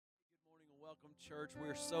Welcome, church.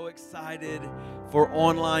 We're so excited for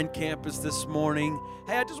online campus this morning.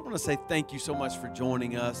 Hey, I just want to say thank you so much for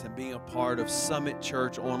joining us and being a part of Summit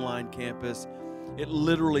Church online campus. It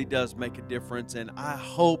literally does make a difference, and I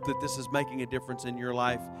hope that this is making a difference in your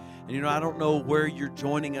life. And I don't know where you're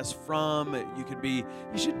joining us from. You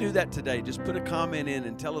should do that today. Just put a comment in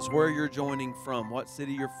and tell us where you're joining from, what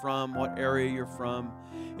city you're from, what area you're from.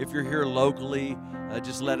 If you're here locally,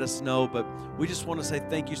 just let us know. But we just want to say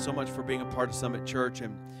thank you so much for being a part of Summit Church.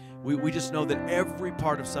 And we just know that every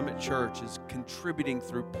part of Summit Church is contributing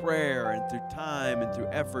through prayer and through time and through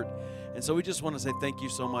effort. And so we just want to say thank you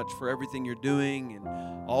so much for everything you're doing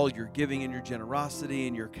and all your giving and your generosity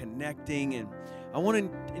and your connecting. And I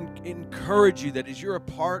want to encourage you that as you're a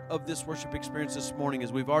part of this worship experience this morning,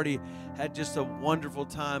 as we've already had just a wonderful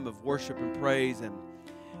time of worship and praise, and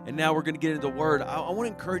now we're going to get into the Word. I want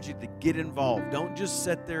to encourage you to get involved. Don't just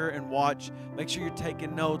sit there and watch. Make sure you're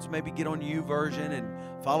taking notes. Maybe get on YouVersion and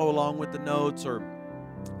follow along with the notes, or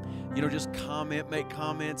just comment, make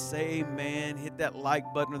comments, say amen, hit that like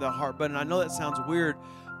button or the heart button. I know that sounds weird,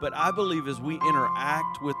 but I believe as we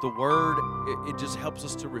interact with the Word, it just helps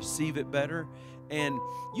us to receive it better. And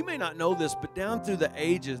you may not know this, but down through the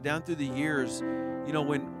ages, down through the years,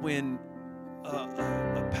 when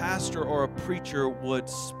a pastor or a preacher would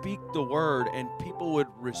speak the Word and people would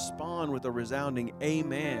respond with a resounding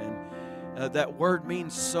amen, that word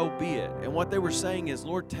means so be it. And what they were saying is,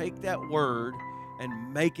 Lord, take that word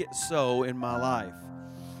and make it so in my life.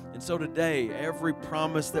 And so today, every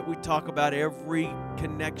promise that we talk about, every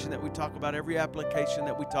connection that we talk about, every application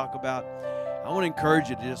that we talk about, I want to encourage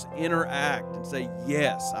you to just interact and say,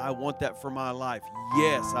 yes, I want that for my life.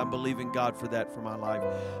 Yes, I believe in God for that for my life.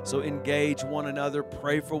 So engage one another,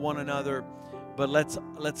 pray for one another, but let's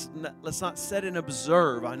not sit and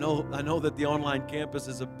observe. I know that the online campus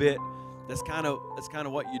is a bit, that's kind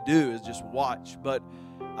of what you do, is just watch. But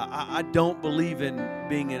I don't believe in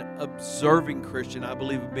being an observing Christian. I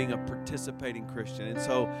believe in being a participating Christian. And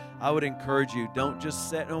so I would encourage you, don't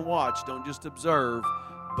just sit and watch, don't just observe,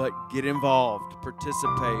 but get involved,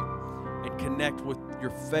 participate, and connect with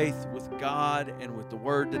your faith with God and with the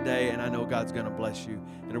Word today. And I know God's going to bless you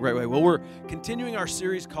in a great way. Well, we're continuing our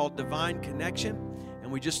series called Divine Connection, and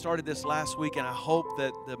we just started this last week, and I hope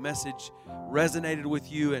that the message resonated with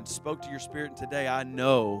you and spoke to your spirit. And today I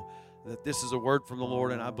know that this is a word from the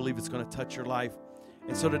Lord, and I believe it's going to touch your life.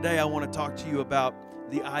 And so today I want to talk to you about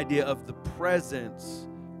the idea of the presence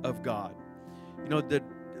of God. That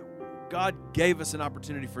God gave us an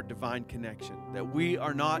opportunity for divine connection, that we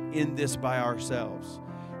are not in this by ourselves,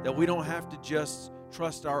 that we don't have to just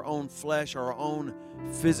trust our own flesh, our own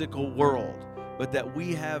physical world, but that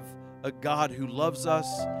we have a God who loves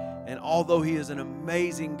us, and although He is an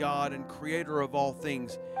amazing God and creator of all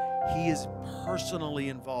things, He is personally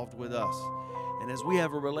involved with us. And as we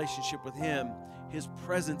have a relationship with Him, His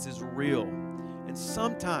presence is real. And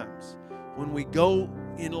sometimes when we go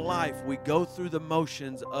in life, we go through the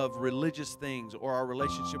motions of religious things or our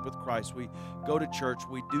relationship with Christ. We go to church,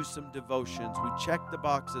 we do some devotions, we check the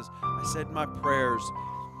boxes. I said my prayers.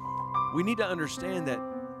 We need to understand that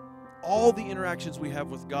all the interactions we have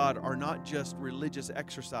with God are not just religious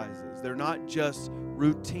exercises. They're not just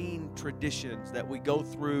routine traditions that we go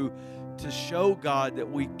through to show God that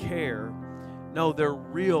we care. No, they're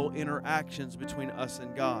real interactions between us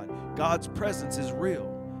and God. God's presence is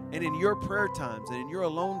real. And in your prayer times and in your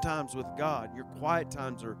alone times with God, your quiet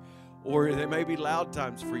times, or they may be loud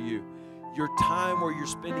times for you, your time where you're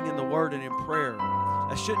spending in the Word and in prayer,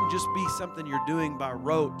 that shouldn't just be something you're doing by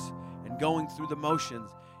rote and going through the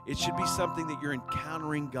motions. It should be something that you're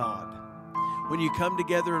encountering God. When you come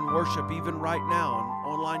together and worship, even right now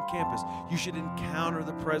on online campus, you should encounter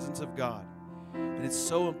the presence of God. And it's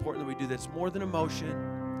so important that we do that. It's more than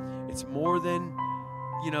emotion. It's more than,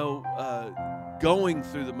 going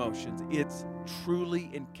through the motions. It's truly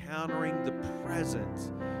encountering the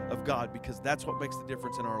presence of God, because that's what makes the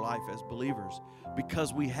difference in our life as believers,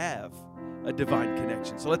 because we have a divine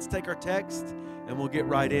connection. So let's take our text and we'll get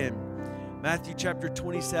right in. Matthew chapter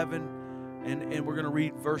 27, and we're going to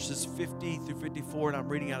read verses 50 through 54, and I'm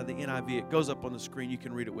reading out of the NIV. It goes up on the screen. You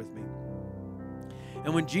can read it with me.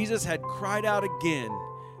 And when Jesus had cried out again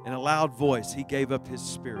in a loud voice, He gave up His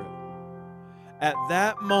spirit. At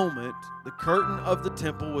that moment, the curtain of the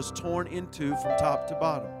temple was torn in two from top to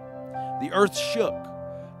bottom. The earth shook,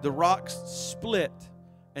 the rocks split,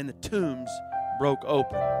 and the tombs broke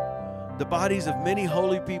open. The bodies of many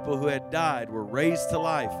holy people who had died were raised to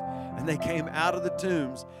life, and they came out of the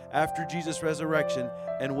tombs after Jesus' resurrection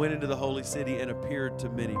and went into the holy city and appeared to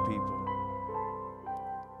many people.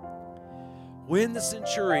 When the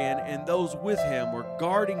centurion and those with him were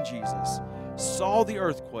guarding Jesus, saw the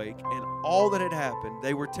earthquake and all that had happened,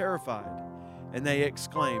 they were terrified, and they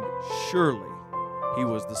exclaimed, "Surely he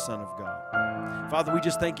was the Son of God." Father, we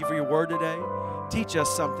just thank you for your word today. Teach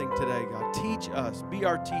us something today, God. Teach us. Be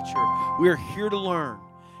our teacher. We are here to learn.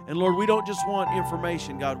 And Lord, we don't just want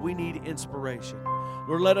information, God. We need inspiration.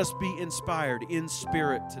 Lord, let us be inspired in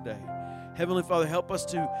spirit today. Heavenly Father, help us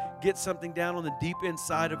to get something down on the deep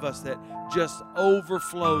inside of us that just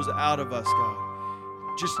overflows out of us,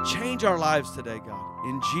 God. Just change our lives today, God.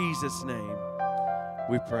 In Jesus' name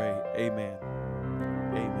we pray. Amen.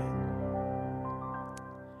 Amen.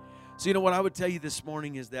 So, you know what I would tell you this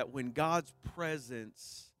morning is that when God's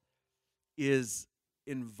presence is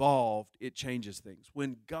involved, it changes things.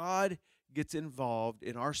 When God gets involved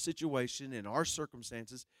in our situation, in our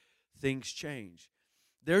circumstances, things change.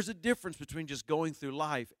 There's a difference between just going through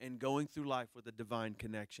life and going through life with a divine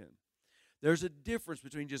connection. There's a difference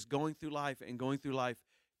between just going through life and going through life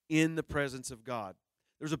in the presence of God.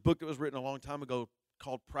 There's a book that was written a long time ago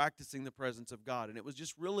called Practicing the Presence of God, and it was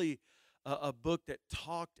just really a book that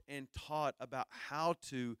talked and taught about how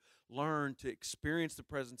to learn to experience the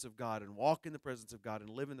presence of God and walk in the presence of God and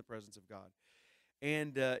live in the presence of God.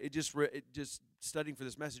 And it just studying for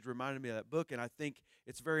this message reminded me of that book, and I think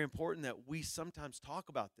it's very important that we sometimes talk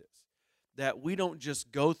about this, that we don't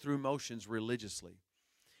just go through motions religiously.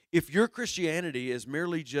 If your Christianity is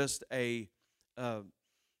merely just a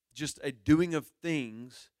doing of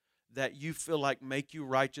things that you feel like make you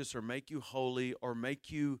righteous or make you holy or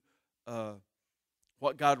make you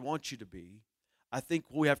what God wants you to be, I think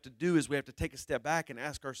what we have to do is we have to take a step back and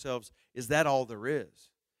ask ourselves, is that all there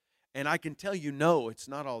is? And I can tell you, no, it's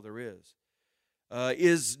not all there is.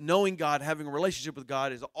 Is knowing God, having a relationship with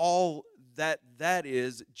God, is all that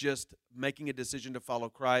is just making a decision to follow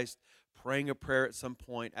Christ, praying a prayer at some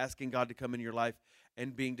point, asking God to come into your life,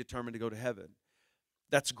 and being determined to go to heaven.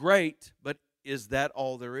 That's great, but is that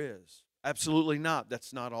all there is? Absolutely not.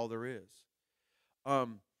 That's not all there is.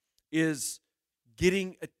 Is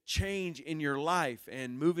getting a change in your life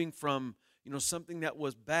and moving from something that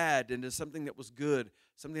was bad into something that was good,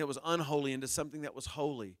 something that was unholy into something that was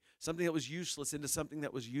holy, something that was useless into something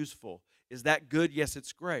that was useful. Is that good? Yes,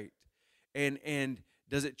 it's great. And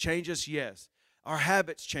does it change us? Yes. Our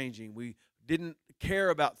habits changing. We didn't care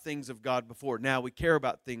about things of God before. Now we care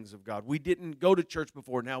about things of God. We didn't go to church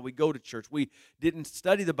before. Now we go to church. We didn't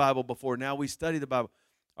study the Bible before. Now we study the Bible.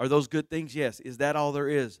 Are those good things? Yes. Is that all there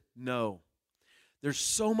is? No. There's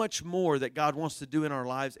so much more that God wants to do in our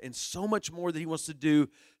lives, and so much more that He wants to do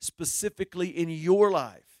specifically in your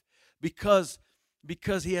life because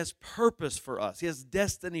He has purpose for us. He has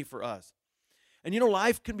destiny for us. And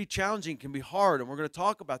life can be challenging, can be hard, and we're going to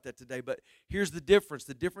talk about that today, but here's the difference.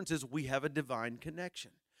 The difference is we have a divine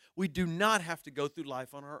connection. We do not have to go through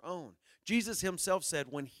life on our own. Jesus Himself said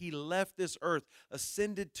when He left this earth,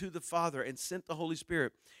 ascended to the Father, and sent the Holy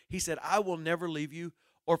Spirit, He said, "I will never leave you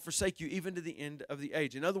or forsake you even to the end of the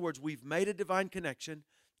age." In other words, we've made a divine connection,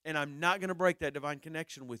 and I'm not going to break that divine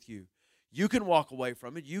connection with you. You can walk away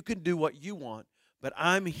from it. You can do what you want, but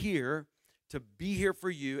I'm here to be here for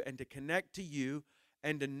you and to connect to you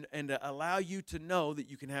and to allow you to know that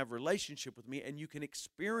you can have a relationship with me and you can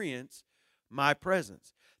experience my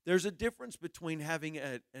presence. There's a difference between having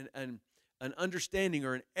an understanding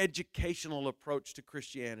or an educational approach to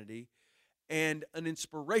Christianity and an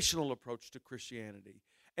inspirational approach to Christianity.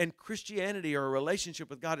 And Christianity, or a relationship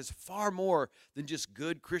with God, is far more than just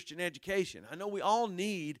good Christian education. I know we all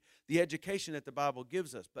need the education that the Bible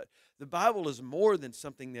gives us, but the Bible is more than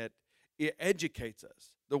something that it educates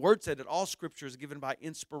us. The Word said that all Scripture is given by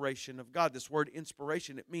inspiration of God. This word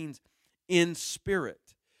inspiration, it means in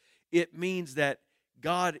spirit. It means that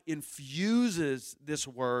God infuses this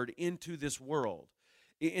Word into this world.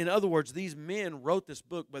 In other words, these men wrote this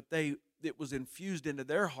book, but it was infused into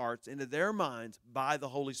their hearts, into their minds by the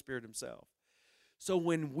Holy Spirit Himself. So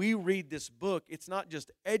when we read this book, it's not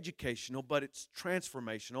just educational, but it's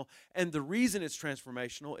transformational. And the reason it's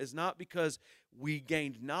transformational is not because we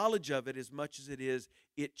gained knowledge of it as much as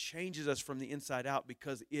it changes us from the inside out,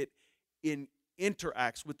 because it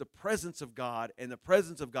interacts with the presence of God, and the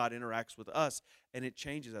presence of God interacts with us, and it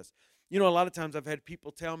changes us. A lot of times I've had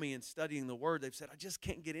people tell me in studying the Word, they've said, I just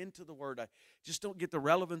can't get into the Word. I just don't get the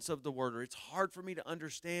relevance of the Word, or it's hard for me to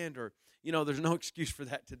understand, or, there's no excuse for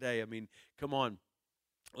that today. I mean, come on,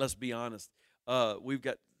 let's be honest. We've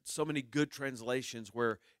got so many good translations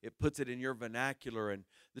where it puts it in your vernacular, and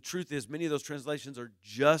the truth is many of those translations are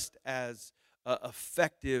just as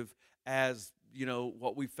effective as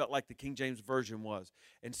what we felt like the King James Version was.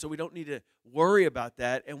 And so we don't need to worry about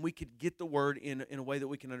that, and we could get the Word in a way that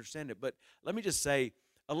we can understand it. But let me just say,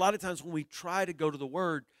 a lot of times when we try to go to the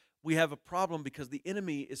Word, we have a problem because the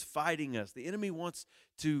enemy is fighting us. The enemy wants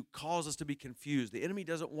to cause us to be confused. The enemy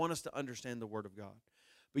doesn't want us to understand the Word of God.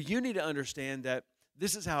 But you need to understand that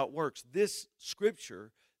this is how it works. This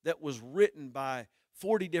scripture that was written by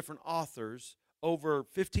 40 different authors over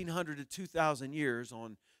 1,500 to 2,000 years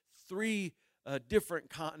on three different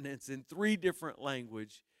continents in three different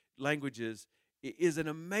languages is an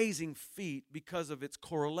amazing feat because of its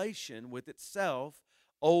correlation with itself,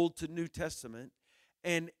 Old to New Testament,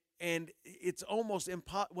 and it's almost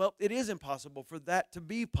it is impossible for that to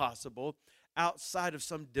be possible outside of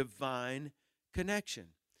some divine connection.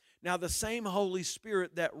 Now, the same Holy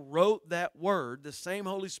Spirit that wrote that word, the same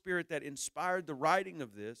Holy Spirit that inspired the writing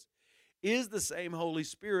of this, is the same Holy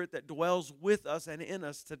Spirit that dwells with us and in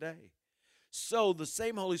us today. So the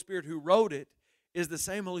same Holy Spirit who wrote it is the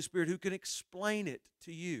same Holy Spirit who can explain it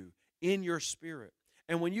to you in your spirit.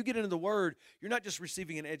 And when you get into the Word, you're not just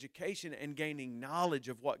receiving an education and gaining knowledge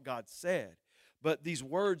of what God said, but these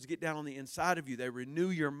words get down on the inside of you. They renew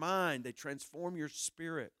your mind. They transform your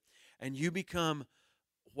spirit. And you become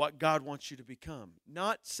what God wants you to become.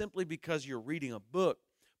 Not simply because you're reading a book,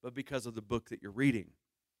 but because of the book that you're reading.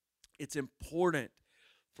 It's important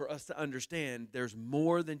for us to understand there's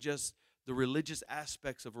more than just the religious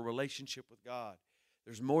aspects of a relationship with God.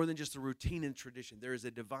 There's more than just a routine and tradition. There is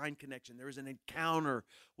a divine connection. There is an encounter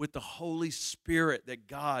with the Holy Spirit that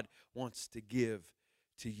God wants to give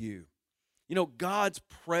to you. You know, God's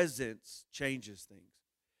presence changes things.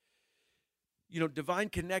 You know, divine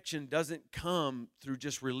connection doesn't come through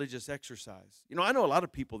just religious exercise. You know, I know a lot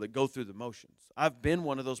of people that go through the motions. I've been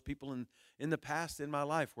one of those people in the past in my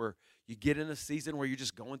life where you get in a season where you're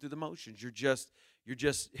just going through the motions. You're just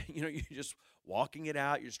walking it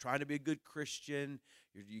out. You're just trying to be a good Christian.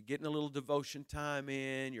 You're getting a little devotion time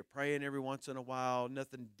in. You're praying every once in a while,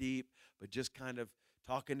 nothing deep, but just kind of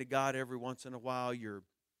talking to God every once in a while. You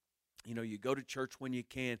go to church when you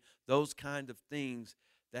can. Those kind of things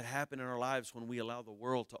that happen in our lives when we allow the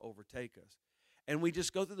world to overtake us. And we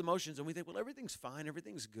just go through the motions and we think, well, everything's fine,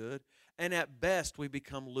 everything's good. And at best, we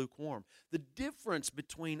become lukewarm. The difference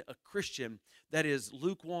between a Christian that is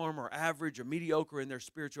lukewarm or average or mediocre in their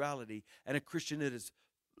spirituality and a Christian that is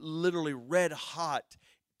literally red hot,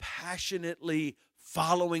 passionately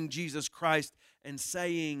following Jesus Christ and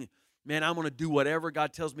saying, man, I'm going to do whatever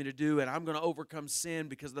God tells me to do, and I'm going to overcome sin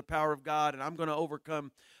because of the power of God, and I'm going to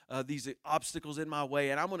overcome these obstacles in my way,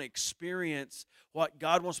 and I'm going to experience what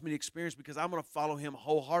God wants me to experience because I'm going to follow Him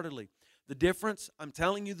wholeheartedly. The difference, I'm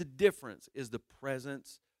telling you, the difference is the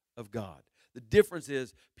presence of God. The difference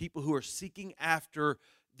is people who are seeking after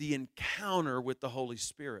the encounter with the Holy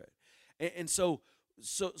Spirit. And so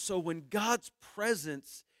when God's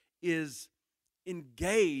presence is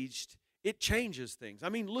engaged, it changes things. I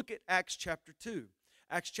mean, look at Acts chapter 2.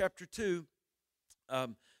 Acts chapter 2,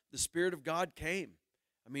 the Spirit of God came.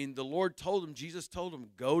 I mean, the Lord told him, Jesus told him,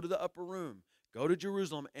 go to the upper room, go to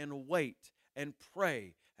Jerusalem and wait and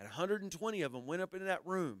pray. And 120 of them went up into that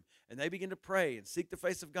room, and they began to pray and seek the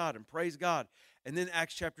face of God and praise God. And then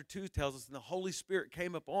Acts chapter 2 tells us, and the Holy Spirit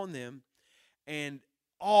came upon them, and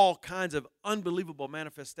all kinds of unbelievable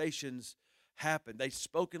manifestations happened. They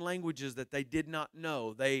spoke in languages that they did not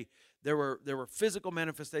know. There were physical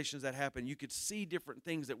manifestations that happened. You could see different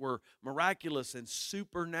things that were miraculous and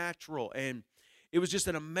supernatural. And it was just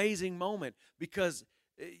an amazing moment because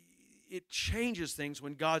it changes things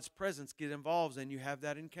when God's presence gets involved and you have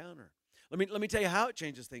that encounter. Let me tell you how it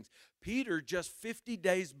changes things. Peter, just 50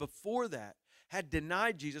 days before that, had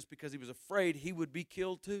denied Jesus because he was afraid he would be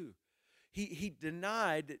killed too. He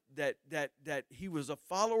denied that he was a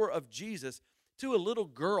follower of Jesus to a little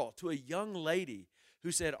girl, to a young lady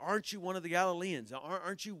who said, aren't you one of the Galileans?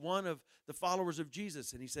 Aren't you one of the followers of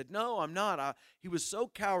Jesus? And he said, no, I'm not. He was so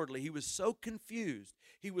cowardly. He was so confused.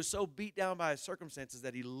 He was so beat down by his circumstances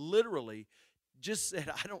that he literally just said,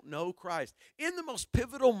 I don't know Christ. In the most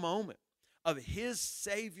pivotal moment of his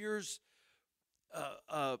Savior's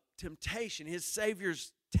temptation, his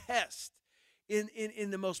Savior's test, in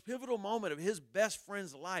the most pivotal moment of his best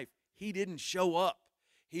friend's life, he didn't show up.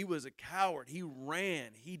 He was a coward. He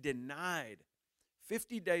ran. He denied.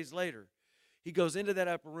 50 days later, he goes into that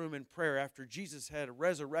upper room in prayer after Jesus had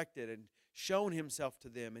resurrected and shown himself to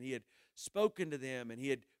them, and he had spoken to them, and he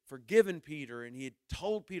had forgiven Peter, and he had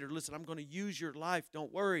told Peter, listen, I'm going to use your life.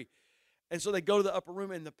 Don't worry. And so they go to the upper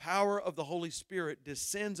room, and the power of the Holy Spirit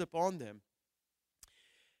descends upon them.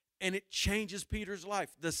 And it changes Peter's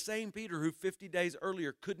life. The same Peter who 50 days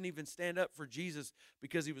earlier couldn't even stand up for Jesus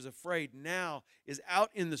because he was afraid now is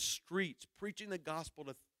out in the streets preaching the gospel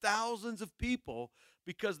to thousands of people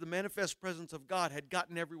because the manifest presence of God had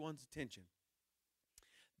gotten everyone's attention.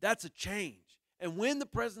 That's a change. And when the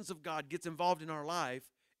presence of God gets involved in our life,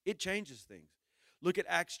 it changes things. Look at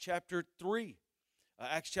Acts chapter 3.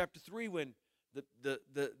 Acts chapter 3, when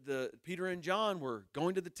the Peter and John were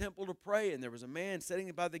going to the temple to pray, and there was a man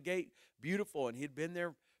sitting by the gate, beautiful, and he had been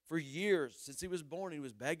there for years. Since he was born, he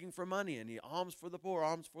was begging for money, and he alms for the poor,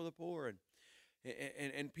 alms for the poor.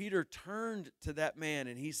 And Peter turned to that man,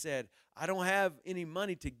 and he said, I don't have any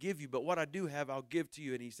money to give you, but what I do have, I'll give to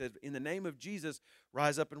you. And he said, in the name of Jesus,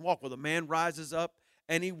 rise up and walk. Well, the man rises up,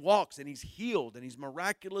 and he walks, and he's healed, and he's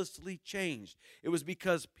miraculously changed. It was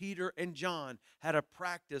because Peter and John had a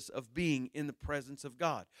practice of being in the presence of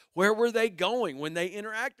God. Where were they going when they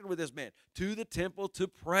interacted with this man? To the temple to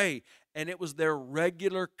pray, and it was their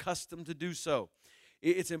regular custom to do so.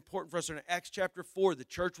 It's important for us. In Acts chapter 4, the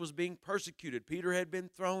church was being persecuted. Peter had been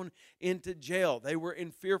thrown into jail. They were in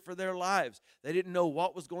fear for their lives. They didn't know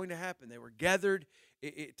what was going to happen. They were gathered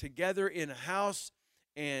together in a house,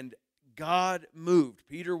 and God moved.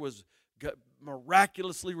 Peter was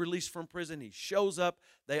miraculously released from prison. He shows up.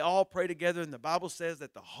 They all pray together, and the Bible says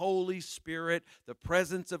that the Holy Spirit, the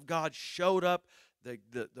presence of God, showed up.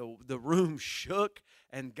 The room shook,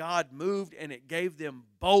 and God moved, and it gave them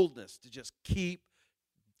boldness to just keep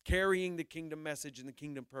carrying the kingdom message and the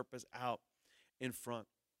kingdom purpose out in front.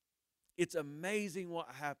 It's amazing what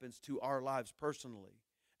happens to our lives personally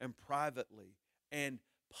and privately and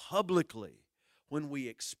publicly when we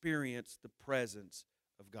experience the presence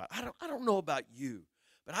of God. I don't know about you,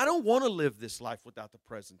 but I don't want to live this life without the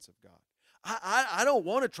presence of God. I don't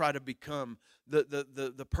want to try to become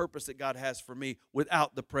the purpose that God has for me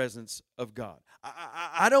without the presence of God.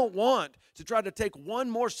 I don't want to try to take one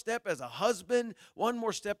more step as a husband, one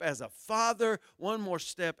more step as a father, one more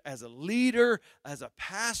step as a leader, as a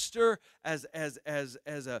pastor, as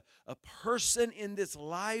a person in this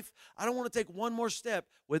life. I don't want to take one more step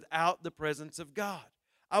without the presence of God.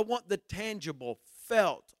 I want the tangible,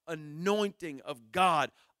 felt anointing of God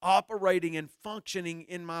operating and functioning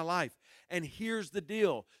in my life. And here's the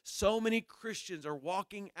deal. So many Christians are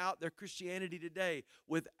walking out their Christianity today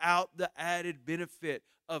without the added benefit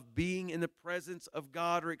of being in the presence of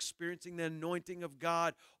God or experiencing the anointing of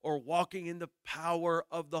God or walking in the power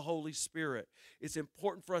of the Holy Spirit. It's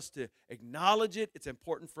important for us to acknowledge it. It's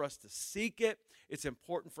important for us to seek it. It's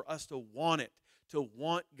important for us to want it, to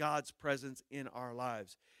want God's presence in our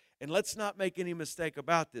lives. And let's not make any mistake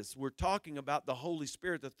about this. We're talking about the Holy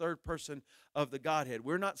Spirit, the third person of the Godhead.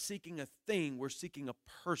 We're not seeking a thing. We're seeking a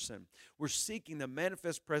person. We're seeking the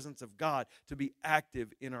manifest presence of God to be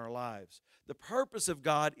active in our lives. The purpose of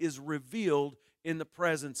God is revealed in the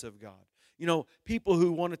presence of God. You know, people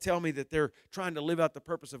who want to tell me that they're trying to live out the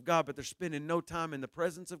purpose of God, but they're spending no time in the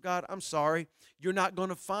presence of God, I'm sorry. You're not going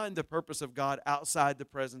to find the purpose of God outside the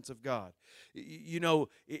presence of God. You know,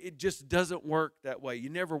 it just doesn't work that way.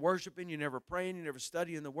 You're never worshiping, you're never praying, you're never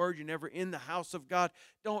studying the Word, you're never in the house of God.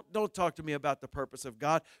 Don't talk to me about the purpose of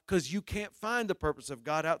God, because you can't find the purpose of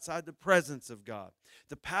God outside the presence of God.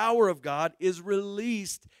 The power of God is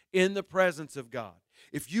released in the presence of God.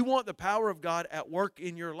 If you want the power of God at work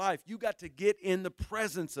in your life, you got to get in the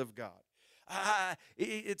presence of God.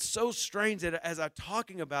 It's so strange that as I'm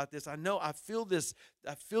talking about this, I know I feel this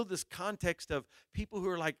context of people who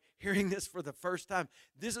are like hearing this for the first time.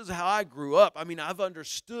 This is how I grew up. I mean, I've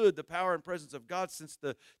understood the power and presence of God since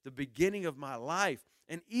the beginning of my life.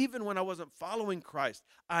 And even when I wasn't following Christ,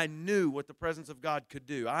 I knew what the presence of God could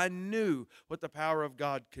do. I knew what the power of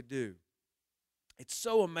God could do. It's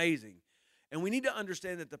so amazing. And we need to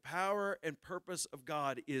understand that the power and purpose of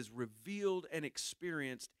God is revealed and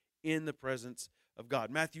experienced in the presence of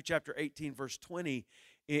God. Matthew chapter 18, verse 20,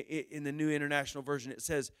 in the New International Version, it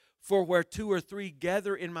says, "For where two or three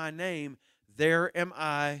gather in my name, there am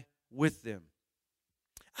I with them."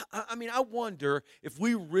 I mean, I wonder if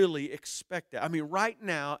we really expect that. I mean, right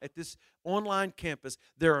now at this online campus,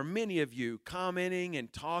 there are many of you commenting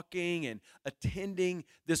and talking and attending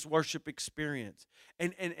this worship experience.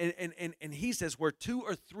 And he says, where two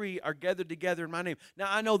or three are gathered together in my name. Now,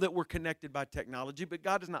 I know that we're connected by technology, but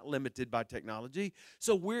God is not limited by technology.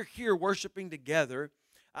 So we're here worshiping together.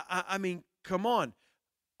 I mean, come on.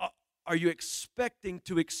 Are you expecting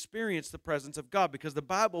to experience the presence of God? Because the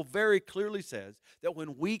Bible very clearly says that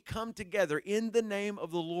when we come together in the name of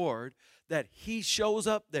the Lord, that He shows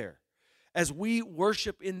up there. As we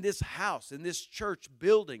worship in this house, in this church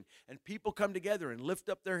building, and people come together and lift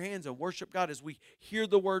up their hands and worship God, as we hear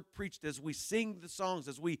the word preached, as we sing the songs,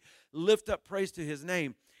 as we lift up praise to His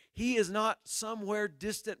name, He is not somewhere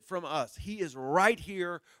distant from us. He is right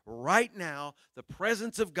here, right now. The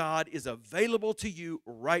presence of God is available to you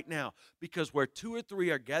right now, because where two or three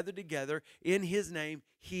are gathered together in His name,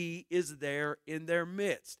 He is there in their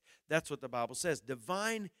midst. That's what the Bible says.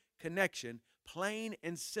 Divine connection, plain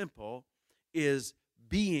and simple, is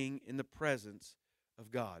being in the presence of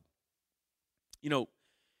God. You know,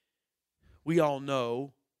 we all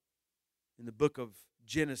know in the book of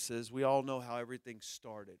Genesis, we all know how everything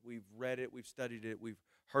started. We've read it, we've studied it, we've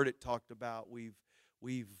heard it talked about, we've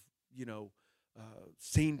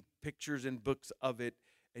seen pictures and books of it.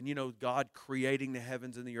 And God creating the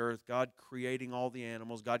heavens and the earth, God creating all the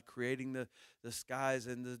animals, God creating the skies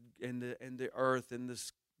and the earth and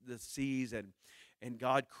the seas, and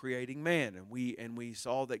God creating man. And we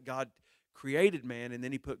saw that God created man, and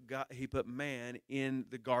then he put man in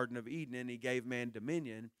the Garden of Eden, and he gave man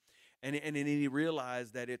dominion. And then he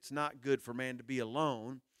realized that it's not good for man to be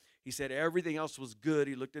alone. He said everything else was good.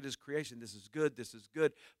 He looked at his creation. This is good. This is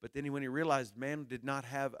good. But then when he realized man did not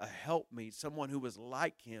have a helpmeet, someone who was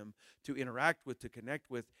like him to interact with, to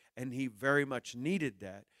connect with, and he very much needed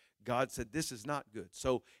that, God said, this is not good.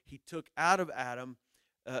 So he took out of Adam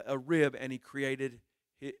a rib, and he created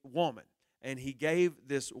a woman. And he gave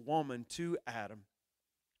this woman to Adam.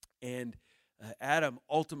 And Adam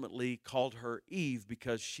ultimately called her Eve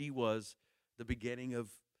because she was the beginning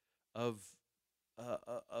of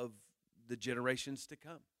the generations to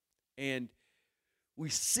come. And we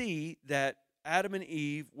see that Adam and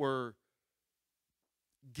Eve were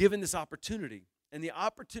given this opportunity. And the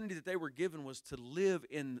opportunity that they were given was to live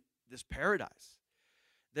in this paradise.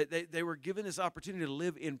 That they were given this opportunity to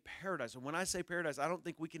live in paradise. And when I say paradise, I don't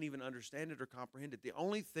think we can even understand it or comprehend it. The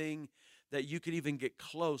only thing that you could even get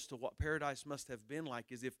close to what paradise must have been like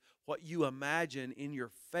is if what you imagine in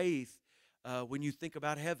your faith when you think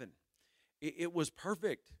about heaven. It was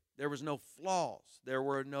perfect. There was no flaws.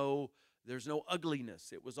 There's no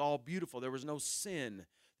ugliness. It was all beautiful. There was no sin.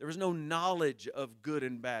 There was no knowledge of good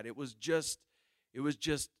and bad. It was just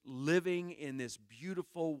living in this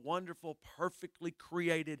beautiful, wonderful, perfectly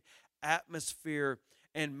created atmosphere,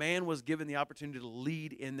 and man was given the opportunity to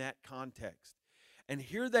lead in that context. And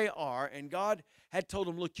here they are, and God had told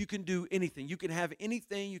them, look, you can do anything. You can have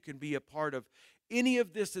anything. You can be a part of any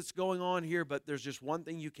of this that's going on here, but there's just one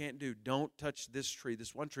thing you can't do. Don't touch this tree,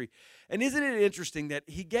 this one tree. And isn't it interesting that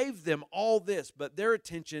he gave them all this, but their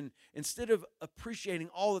attention, instead of appreciating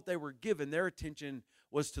all that they were given, their attention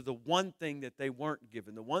was to the one thing that they weren't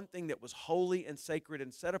given, the one thing that was holy and sacred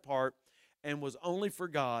and set apart and was only for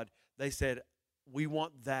God. They said, we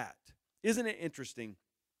want that. Isn't it interesting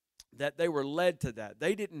that they were led to that?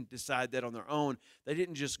 They didn't decide that on their own. They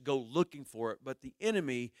didn't just go looking for it, but the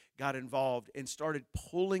enemy got involved and started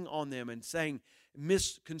pulling on them and saying,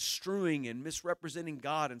 misconstruing and misrepresenting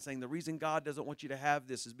God and saying the reason God doesn't want you to have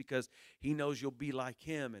this is because he knows you'll be like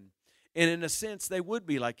him. And in a sense, they would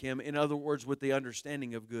be like him. In other words, with the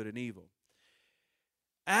understanding of good and evil.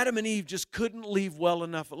 Adam and Eve just couldn't leave well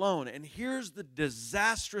enough alone. And here's the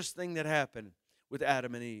disastrous thing that happened with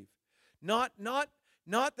Adam and Eve. Not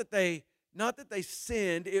that they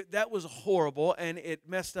sinned. That was horrible, and it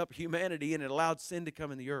messed up humanity, and it allowed sin to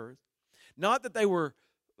come in the earth. Not that they were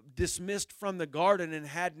dismissed from the garden and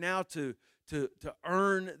had now to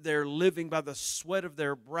earn their living by the sweat of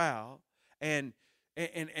their brow, and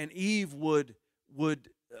Eve would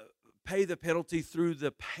pay the penalty through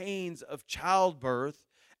the pains of childbirth,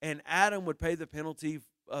 and Adam would pay the penalty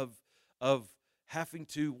of having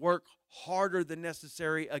to work harder than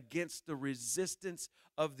necessary against the resistance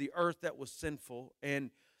of the earth that was sinful, and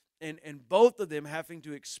both of them having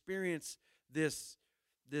to experience this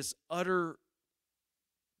utter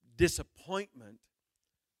disappointment.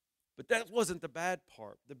 But that wasn't the bad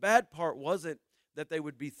part. The bad part wasn't that they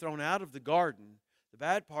would be thrown out of the garden. The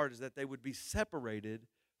bad part is that they would be separated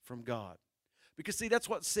from God. Because, see, that's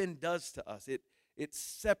what sin does to us. It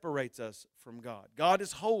separates us from God. God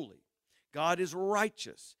is holy. God is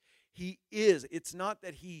righteous. He is. It's not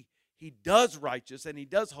that he does righteous and he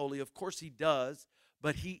does holy. Of course he does.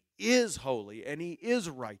 But he is holy and he is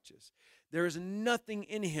righteous. There is nothing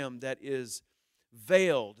in him that is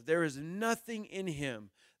veiled. There is nothing in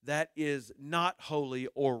him that is not holy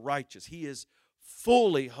or righteous. He is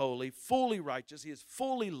fully holy, fully righteous. He is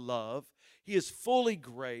fully love. He is fully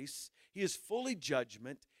grace. He is fully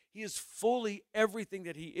judgment. He is fully everything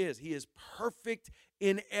that he is. He is perfect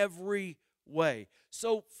in every way.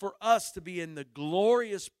 So for us to be in the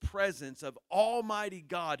glorious presence of Almighty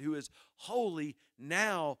God, who is holy,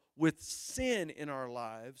 now with sin in our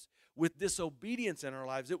lives, with disobedience in our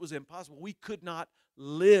lives, it was impossible. We could not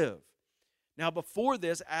live. Now, before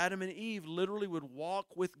this, Adam and Eve literally would walk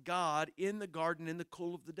with God in the garden in the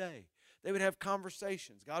cool of the day. They would have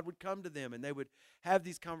conversations. God would come to them, and they would have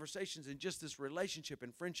these conversations in just this relationship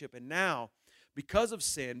and friendship. And now, because of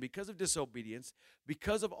sin, because of disobedience,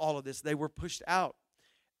 because of all of this, they were pushed out.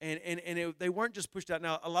 They weren't just pushed out.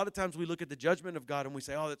 Now, a lot of times we look at the judgment of God and we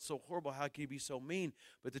say, oh, that's so horrible. How can he be so mean?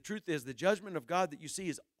 But the truth is, the judgment of God that you see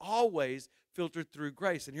is always filtered through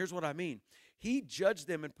grace. And here's what I mean. He judged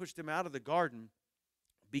them and pushed them out of the garden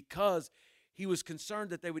because he was concerned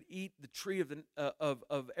that they would eat the tree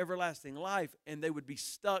of everlasting life, and they would be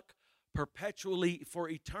stuck perpetually for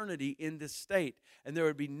eternity in this state. And there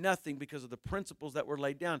would be nothing, because of the principles that were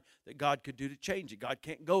laid down, that God could do to change it. God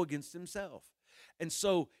can't go against himself. And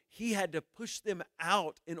so he had to push them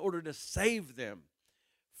out in order to save them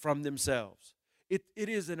from themselves. It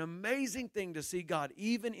is an amazing thing to see God.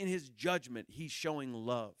 Even in his judgment, he's showing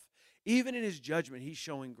love. Even in his judgment, he's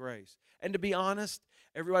showing grace. And to be honest,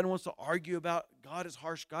 everybody wants to argue about God is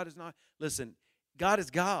harsh, God is not. Listen, God is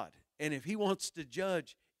God. And if he wants to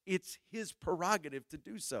judge, it's his prerogative to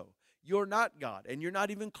do so. You're not God, and you're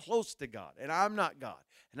not even close to God. And I'm not God.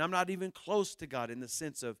 And I'm not even close to God in the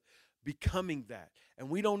sense of becoming that. And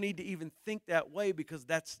we don't need to even think that way, because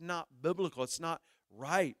that's not biblical. It's not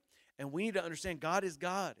right. And we need to understand God is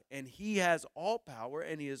God, and he has all power,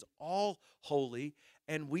 and he is all holy,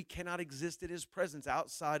 and we cannot exist in his presence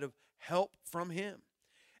outside of help from him.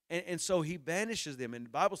 And so he banishes them. And the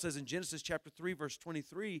Bible says in Genesis chapter 3, verse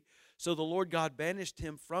 23, so the Lord God banished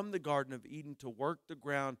him from the Garden of Eden to work the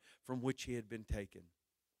ground from which he had been taken.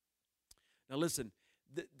 Now listen,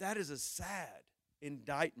 that is a sad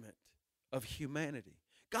indictment of humanity.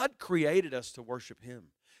 God created us to worship him.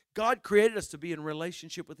 God created us to be in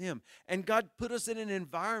relationship with him. And God put us in an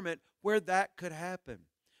environment where that could happen.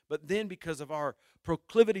 But then, because of our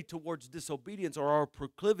proclivity towards disobedience, or our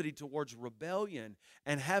proclivity towards rebellion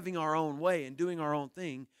and having our own way and doing our own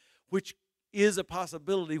thing, which is a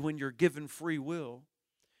possibility when you're given free will,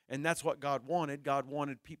 and that's what God wanted. God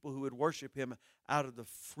wanted people who would worship him out of the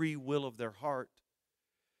free will of their heart.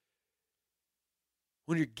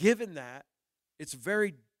 When you're given that, it's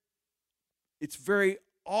very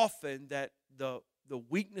often that the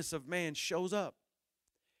weakness of man shows up.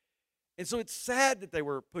 And so it's sad that they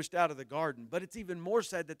were pushed out of the garden, but it's even more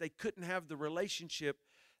sad that they couldn't have the relationship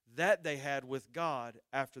that they had with God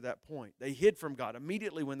after that point. They hid from God.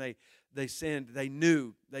 Immediately when they sinned, they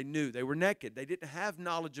knew they were naked. They didn't have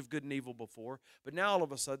knowledge of good and evil before, but now all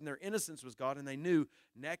of a sudden their innocence was gone, and they knew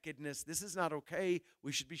nakedness, this is not okay.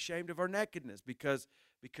 We should be ashamed of our nakedness because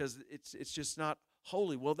it's just not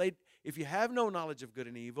holy. Well, if you have no knowledge of good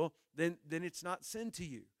and evil, then it's not sin to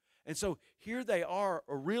you. And so here they are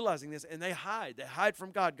realizing this, and they hide. They hide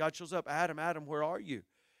from God. God shows up, Adam, where are you?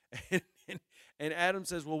 And Adam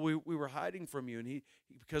says, well, we were hiding from you, and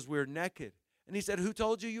because we were naked. And he said, who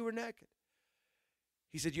told you you were naked?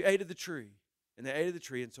 He said, you ate of the tree. And they ate of the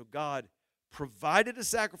tree, and so God provided a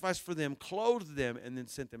sacrifice for them, clothed them, and then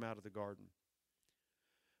sent them out of the garden.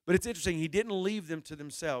 But it's interesting, he didn't leave them to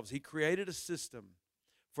themselves. He created a system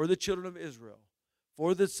for the children of Israel,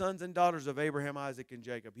 for the sons and daughters of Abraham, Isaac, and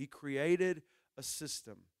Jacob. He created a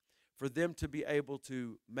system for them to be able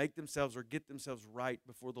to make themselves or get themselves right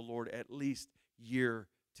before the Lord at least year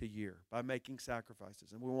to year by making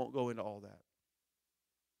sacrifices. And we won't go into all that.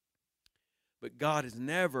 But God has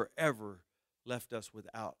never, ever left us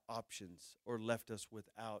without options or left us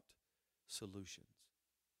without solutions.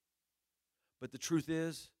 But the truth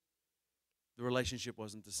is, the relationship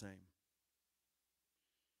wasn't the same.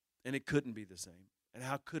 And it couldn't be the same. And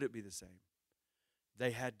how could it be the same?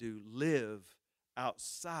 They had to live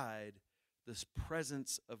outside this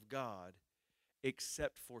presence of God,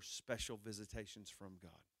 except for special visitations from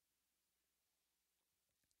God.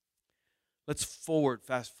 Let's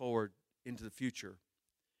fast forward into the future.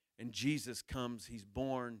 And Jesus comes, he's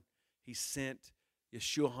born, he's sent,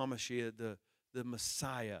 Yeshua HaMashiach, the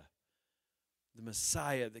Messiah. The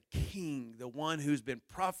Messiah, the King, the one who's been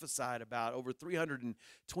prophesied about over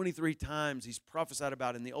 323 times. He's prophesied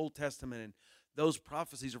about in the Old Testament, and those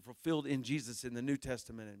prophecies are fulfilled in Jesus in the New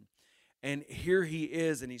Testament. And here he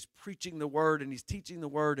is, and he's preaching the word, and he's teaching the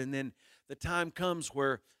word, and then the time comes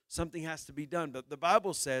where something has to be done. But the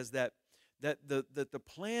Bible says that the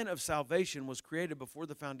plan of salvation was created before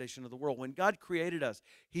the foundation of the world. When God created us,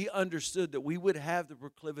 he understood that we would have the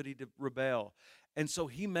proclivity to rebel. And so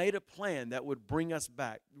he made a plan that would bring us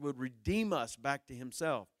back, would redeem us back to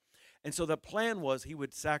himself. And so the plan was he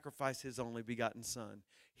would sacrifice his only begotten son.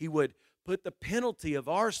 He would put the penalty of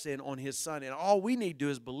our sin on his son. And all we need to do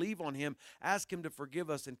is believe on him, ask him to forgive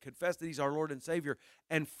us, and confess that he's our Lord and Savior,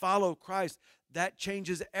 and follow Christ. That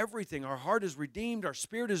changes everything. Our heart is redeemed. Our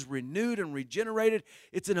spirit is renewed and regenerated.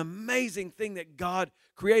 It's an amazing thing that God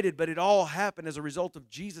created, but it all happened as a result of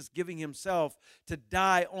Jesus giving himself to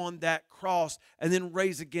die on that cross and then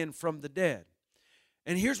raise again from the dead.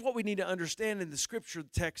 And here's what we need to understand in the scripture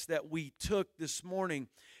text that we took this morning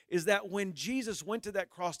is that when Jesus went to that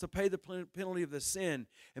cross to pay the penalty of the sin,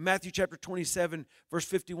 in Matthew chapter 27, verse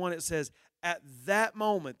 51, it says, at that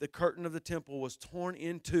moment, the curtain of the temple was torn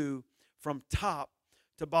in two from top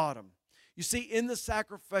to bottom. You see, in the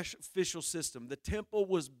sacrificial system, the temple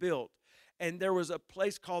was built, and there was a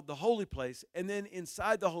place called the Holy Place, and then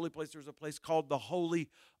inside the Holy Place, there was a place called the Holy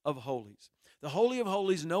of Holies. The Holy of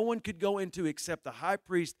Holies, no one could go into except the high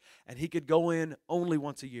priest, and he could go in only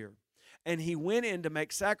once a year. And he went in to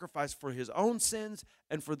make sacrifice for his own sins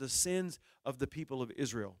and for the sins of the people of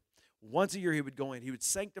Israel. Once a year he would go in. He would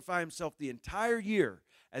sanctify himself the entire year,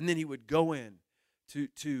 and then he would go in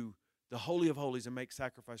to the Holy of Holies and make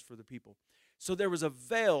sacrifice for the people. So there was a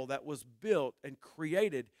veil that was built and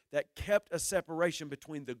created that kept a separation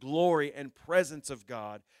between the glory and presence of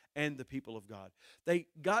God and the people of God. They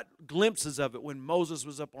got glimpses of it when Moses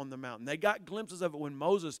was up on the mountain. They got glimpses of it when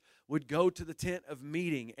Moses would go to the tent of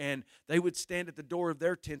meeting, and they would stand at the door of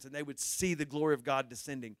their tents and they would see the glory of God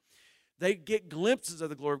descending. They get glimpses of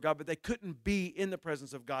the glory of God, but they couldn't be in the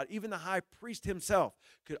presence of God. Even the high priest himself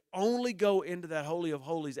could only go into that Holy of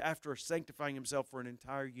Holies after sanctifying himself for an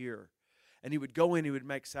entire year. And he would go in, he would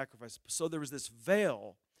make sacrifice. So there was this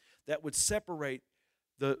veil that would separate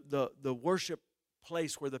the worship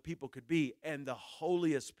place where the people could be and the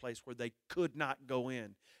holiest place where they could not go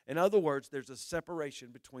in. In other words, there's a separation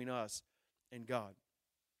between us and God.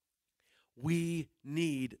 We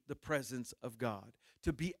need the presence of God.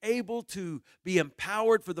 To be able to be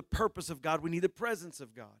empowered for the purpose of God, we need the presence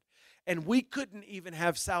of God. And we couldn't even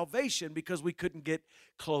have salvation because we couldn't get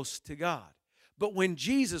close to God. But when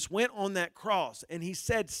Jesus went on that cross, and he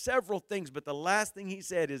said several things, but the last thing he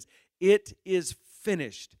said is, it is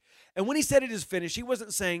finished. And when he said it is finished, he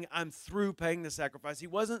wasn't saying, I'm through paying the sacrifice. He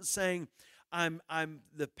wasn't saying,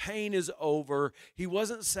 the pain is over. He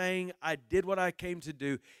wasn't saying, I did what I came to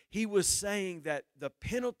do. He was saying that the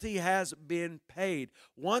penalty has been paid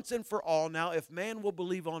once and for all. Now, if man will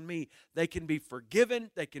believe on me, they can be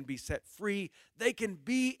forgiven, they can be set free, they can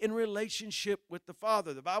be in relationship with the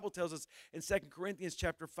Father. The Bible tells us in 2 Corinthians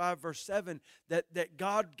chapter 5, verse 7, that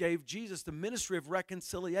God gave Jesus the ministry of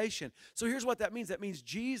reconciliation. So here's what that means. That means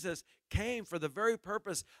Jesus came for the very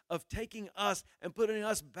purpose of taking us and putting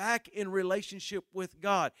us back in relationship with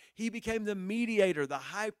God. He became the mediator, the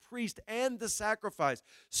high priest, and the sacrifice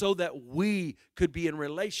so that we could be in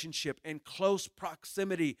relationship and close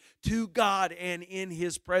proximity to God and in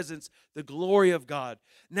His presence, the glory of God.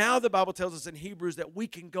 Now the Bible tells us in Hebrews that we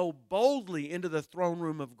can go boldly into the throne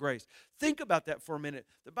room of grace. Think about that for a minute.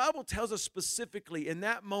 The Bible tells us specifically in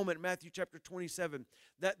that moment, Matthew chapter 27,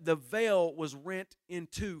 that the veil was rent in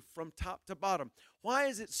two from top to bottom. Why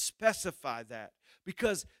does it specify that?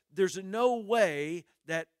 Because there's no way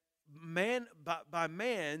that by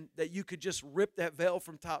man that you could just rip that veil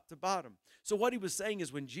from top to bottom. So what he was saying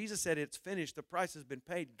is when Jesus said it's finished, the price has been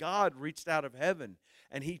paid, God reached out of heaven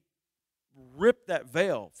and he ripped that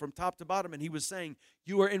veil from top to bottom, and he was saying,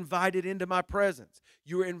 you are invited into my presence.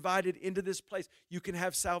 You are invited into this place. You can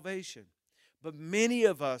have salvation. But many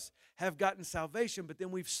of us have gotten salvation, but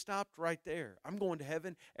then we've stopped right there. I'm going to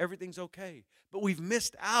heaven. Everything's okay. But we've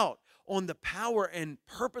missed out on the power and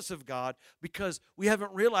purpose of God because we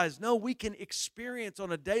haven't realized, no, we can experience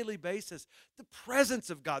on a daily basis the presence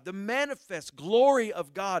of God, the manifest glory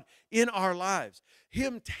of God in our lives.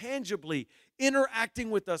 Him tangibly interacting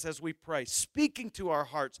with us as we pray, speaking to our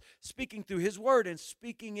hearts, speaking through His Word, and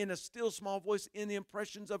speaking in a still small voice in the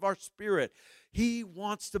impressions of our spirit. He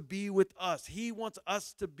wants to be with us. He wants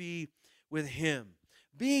us to be with Him.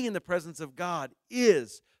 Being in the presence of God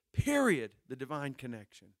is, period, the divine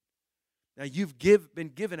connection. Now, you've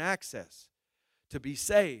been given access to be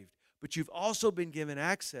saved, but you've also been given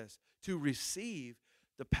access to receive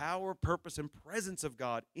the power, purpose, and presence of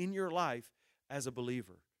God in your life as a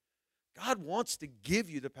believer. God wants to give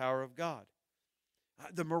you the power of God,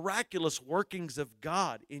 the miraculous workings of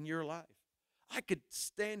God in your life. I could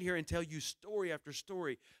stand here and tell you story after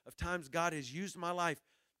story of times God has used my life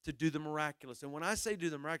to do the miraculous. And when I say do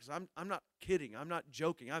the miraculous, I'm not kidding. I'm not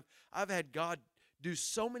joking. I've had God do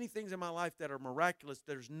so many things in my life that are miraculous.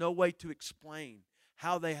 There's no way to explain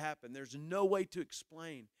how they happen. There's no way to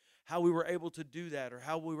explain how we were able to do that or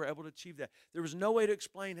how we were able to achieve that. There was no way to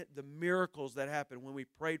explain the miracles that happened when we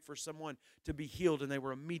prayed for someone to be healed and they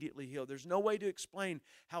were immediately healed. There's no way to explain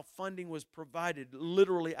how funding was provided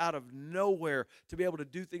literally out of nowhere to be able to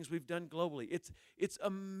do things we've done globally. It's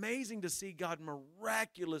amazing to see God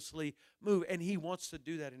miraculously move, and He wants to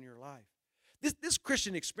do that in your life. This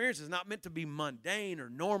Christian experience is not meant to be mundane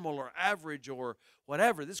or normal or average or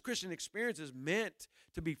whatever. This Christian experience is meant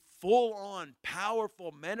to be full-on,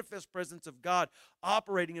 powerful, manifest presence of God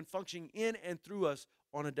operating and functioning in and through us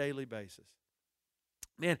on a daily basis.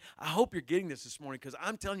 Man, I hope you're getting this morning, because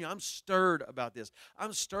I'm telling you, I'm stirred about this.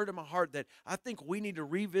 I'm stirred in my heart that I think we need to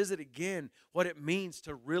revisit again what it means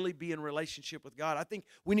to really be in relationship with God. I think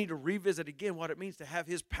we need to revisit again what it means to have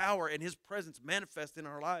His power and His presence manifest in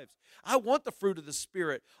our lives. I want the fruit of the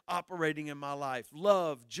Spirit operating in my life: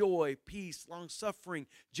 love, joy, peace, long-suffering,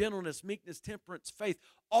 gentleness, meekness, temperance, faith.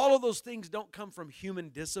 All of those things don't come from human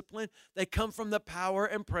discipline. They come from the power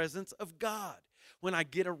and presence of God. When I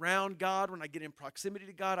get around God, when I get in proximity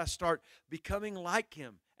to God, I start becoming like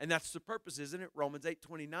Him. And that's the purpose, isn't it? Romans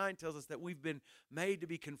 8:29 tells us that we've been made to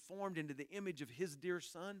be conformed into the image of His dear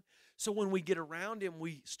Son. So when we get around Him,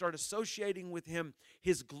 we start associating with Him.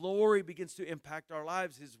 His glory begins to impact our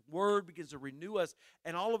lives. His Word begins to renew us.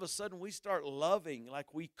 And all of a sudden, we start loving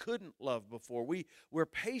like we couldn't love before. We're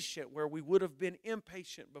patient where we would have been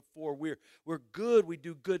impatient before. We're good. We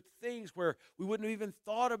do good things where we wouldn't have even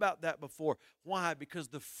thought about that before. Why? Because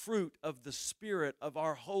the fruit of the Spirit of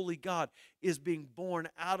our holy God is being born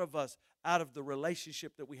out of us, out of the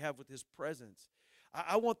relationship that we have with His presence.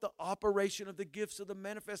 I want the operation of the gifts of the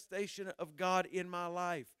manifestation of God in my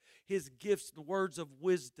life. His gifts, the words of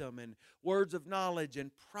wisdom and words of knowledge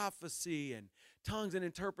and prophecy and tongues and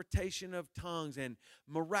interpretation of tongues and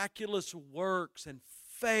miraculous works and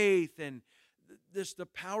faith and this the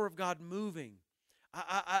power of God moving.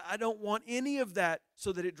 I don't want any of that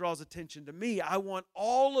so that it draws attention to me. I want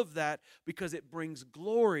all of that because it brings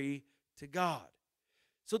glory to God.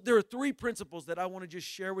 So there are three principles that I want to just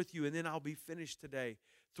share with you, and then I'll be finished today.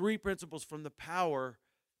 Three principles from the power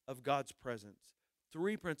of God's presence.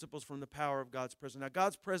 Three principles from the power of God's presence. Now,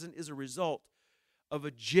 God's presence is a result of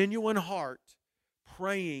a genuine heart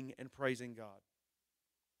praying and praising God.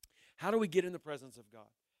 How do we get in the presence of God?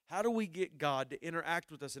 How do we get God to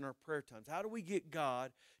interact with us in our prayer times? How do we get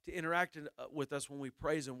God to interact with us when we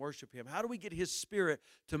praise and worship Him? How do we get His Spirit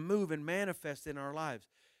to move and manifest in our lives?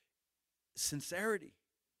 Sincerity,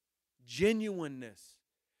 genuineness,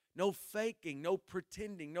 no faking, no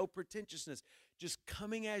pretending, no pretentiousness. Just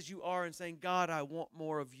coming as you are and saying, God, I want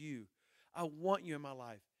more of you. I want you in my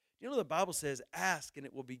life. You know the Bible says, ask and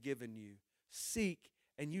it will be given you. Seek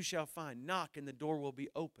and you shall find. Knock and the door will be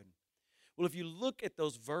open. Well, if you look at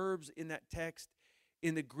those verbs in that text,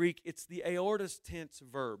 in the Greek, it's the aorist tense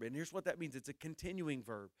verb. And here's what that means. It's a continuing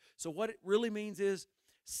verb. So what it really means is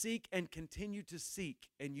seek and continue to seek,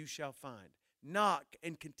 and you shall find. Knock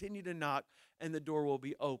and continue to knock, and the door will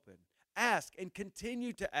be open. Ask and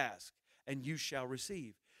continue to ask, and you shall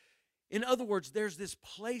receive. In other words, there's this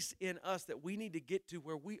place in us that we need to get to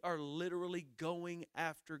where we are literally going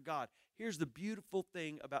after God. Here's the beautiful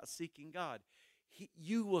thing about seeking God.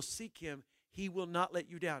 You will seek Him. He will not let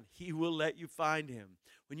you down. He will let you find Him.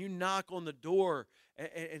 When you knock on the door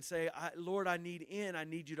and say, Lord, I need in. I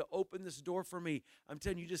need you to open this door for me. I'm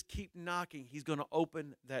telling you, just keep knocking. He's going to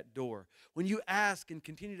open that door. When you ask and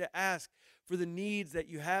continue to ask for the needs that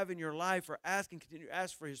you have in your life, or ask and continue to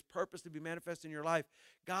ask for His purpose to be manifest in your life,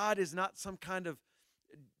 God is not some kind of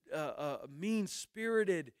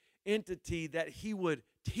mean-spirited entity that He would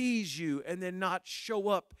tease you and then not show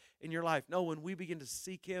up in your life. No, when we begin to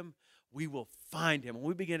seek Him, we will find Him. When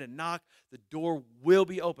we begin to knock, the door will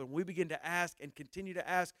be open. When we begin to ask and continue to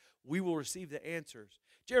ask, we will receive the answers.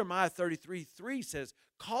 Jeremiah 33:3 says,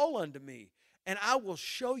 call unto me, and I will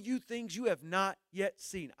show you things you have not yet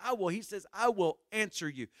seen. He says, I will answer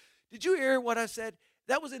you. Did you hear what I said?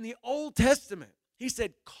 That was in the Old Testament. He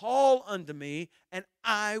said, call unto me, and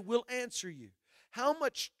I will answer you. How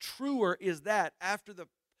much truer is that after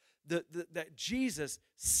that Jesus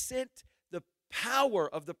sent the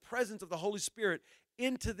power of the presence of the Holy Spirit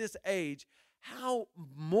into this age? How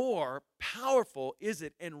more powerful is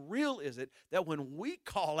it and real is it that when we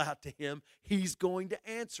call out to Him, He's going to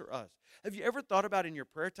answer us? Have you ever thought about in your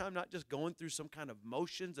prayer time, not just going through some kind of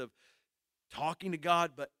motions of talking to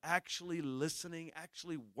God, but actually listening,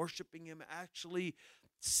 actually worshiping Him, actually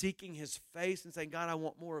seeking His face and saying, God, I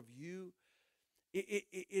want more of you?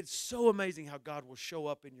 It's so amazing how God will show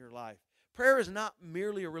up in your life. Prayer is not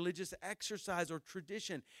merely a religious exercise or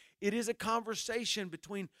tradition. It is a conversation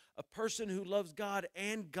between a person who loves God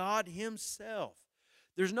and God Himself.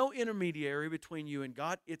 There's no intermediary between you and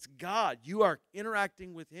God. It's God. You are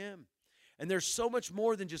interacting with Him. And there's so much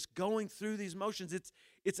more than just going through these motions.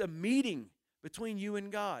 It's a meeting between you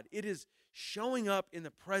and God. It is showing up in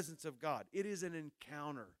the presence of God. It is an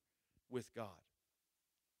encounter with God.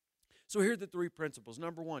 So here are the three principles.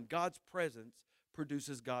 Number one, God's presence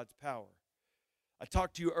produces God's power. I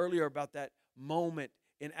talked to you earlier about that moment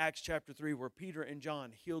in Acts chapter 3 where Peter and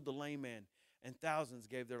John healed the lame man and thousands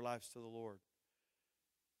gave their lives to the Lord.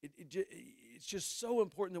 it's just so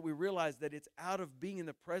important that we realize that it's out of being in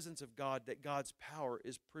the presence of God that God's power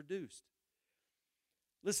is produced.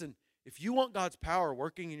 Listen, if you want God's power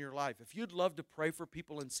working in your life, if you'd love to pray for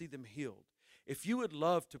people and see them healed, if you would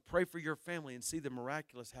love to pray for your family and see the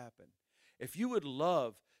miraculous happen, if you would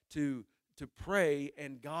love to pray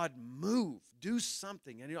and God move, do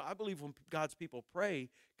something. And I believe when God's people pray,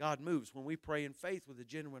 God moves. When we pray in faith with a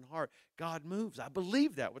genuine heart, God moves. I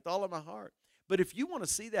believe that with all of my heart. But if you want to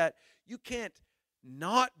see that, you can't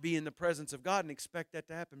not be in the presence of God and expect that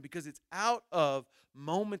to happen, because it's out of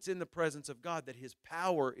moments in the presence of God that His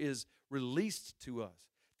power is released to us.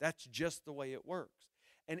 That's just the way it works.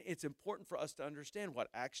 And it's important for us to understand what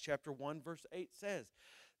Acts chapter 1 verse 8 says,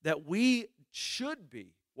 that we should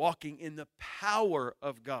be walking in the power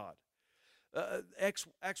of God. Acts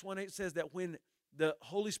 1:8 says that when the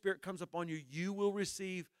Holy Spirit comes upon you, you will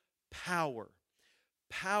receive power.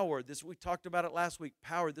 Power, we talked about it last week.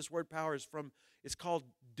 Power, this word power it's called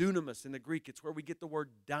dunamis in the Greek. It's where we get the word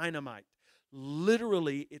dynamite.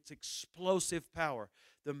 Literally, it's explosive power,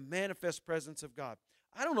 the manifest presence of God.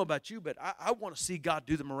 I don't know about you, but I want to see God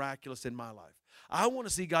do the miraculous in my life. I want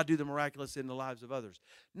to see God do the miraculous in the lives of others.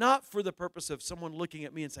 Not for the purpose of someone looking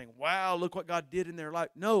at me and saying, wow, look what God did in their life.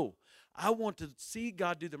 No, I want to see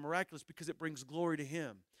God do the miraculous because it brings glory to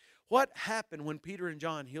Him. What happened when Peter and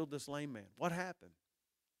John healed this lame man? What happened?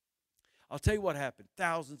 I'll tell you what happened.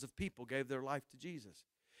 Thousands of people gave their life to Jesus.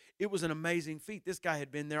 It was an amazing feat. This guy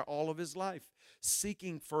had been there all of his life,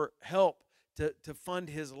 seeking for help to fund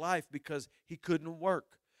his life because he couldn't work.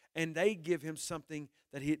 And they give him something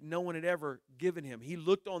that no one had ever given him. He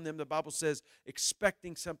looked on them, the Bible says,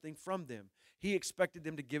 expecting something from them. He expected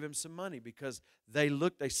them to give him some money because they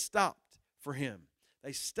stopped for him.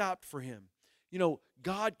 They stopped for him. You know,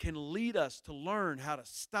 God can lead us to learn how to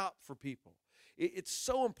stop for people. It's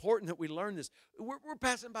so important that we learn this. We're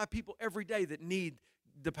passing by people every day that need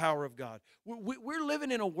the power of God. We're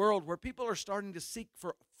living in a world where people are starting to seek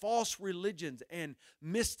for false religions and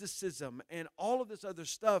mysticism and all of this other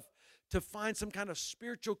stuff to find some kind of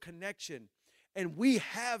spiritual connection. And we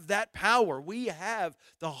have that power. We have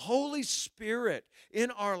the Holy Spirit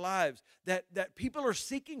in our lives that people are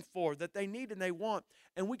seeking for, that they need and they want.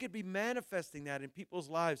 And we could be manifesting that in people's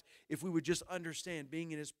lives if we would just understand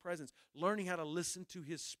being in His presence, learning how to listen to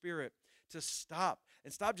His Spirit, to stop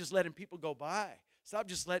just letting people go by. Stop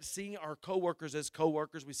just seeing our coworkers as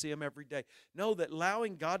coworkers. We see them every day. No, that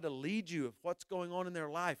allowing God to lead you of what's going on in their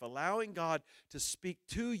life, allowing God to speak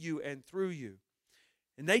to you and through you.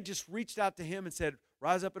 And they just reached out to him and said,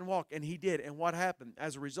 rise up and walk. And he did. And what happened?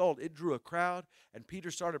 As a result, it drew a crowd, and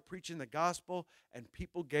Peter started preaching the gospel, and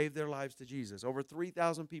people gave their lives to Jesus. Over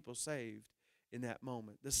 3,000 people saved in that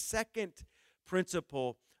moment. The second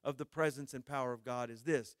principle of the presence and power of God is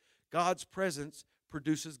this: God's presence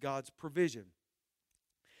produces God's provision.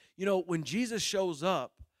 You know, when Jesus shows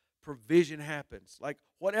up, provision happens. Like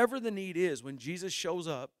whatever the need is, when Jesus shows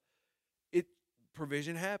up,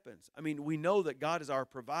 provision happens. I mean, we know that God is our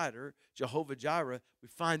provider, Jehovah Jireh. We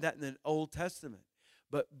find that in the Old Testament.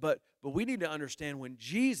 But we need to understand when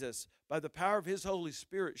Jesus, by the power of His Holy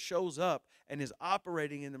Spirit, shows up and is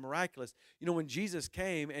operating in the miraculous. You know, when Jesus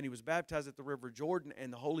came and He was baptized at the River Jordan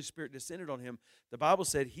and the Holy Spirit descended on Him, the Bible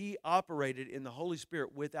said He operated in the Holy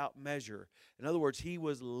Spirit without measure. In other words, He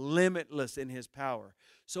was limitless in His power.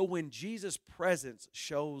 So when Jesus' presence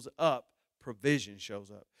shows up, provision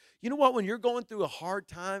shows up. You know what? When you're going through a hard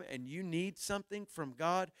time and you need something from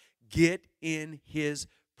God, get in His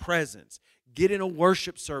presence. Get in a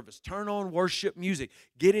worship service. Turn on worship music.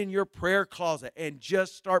 Get in your prayer closet and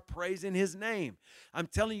just start praising His name. I'm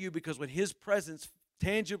telling you, because when His presence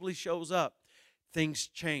tangibly shows up, things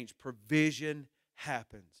change. Provision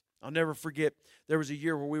happens. I'll never forget, there was a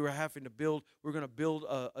year where we were going to build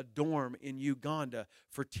a dorm in Uganda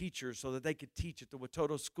for teachers so that they could teach at the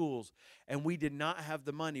Watoto schools. And we did not have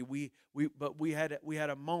the money. But we had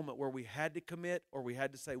a moment where we had to commit, or we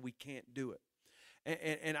had to say we can't do it.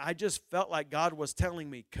 And I just felt like God was telling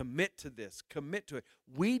me, commit to this, commit to it.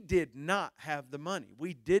 We did not have the money.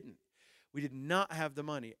 We did not have the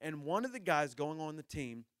money. And one of the guys going on the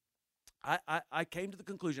team, I came to the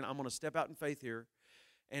conclusion, I'm going to step out in faith here.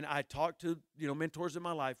 And I talked to, mentors in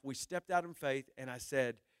my life. We stepped out in faith, and I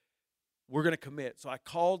said, we're going to commit. So I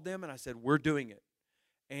called them, and I said, we're doing it.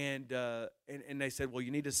 And they said, well, you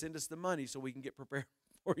need to send us the money so we can get prepared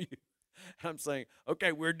for you. And I'm saying,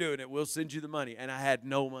 okay, we're doing it. We'll send you the money. And I had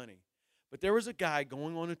no money. But there was a guy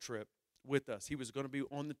going on a trip with us. He was going to be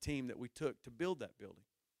on the team that we took to build that building.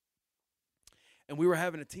 And we were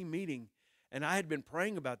having a team meeting, and I had been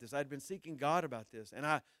praying about this. I had been seeking God about this. And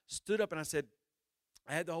I stood up and I said,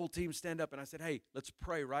 I had the whole team stand up, and I said, hey, let's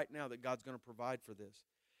pray right now that God's going to provide for this.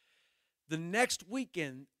 The next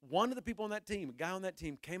weekend, one of the people on that team, a guy on that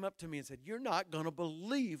team, came up to me and said, you're not going to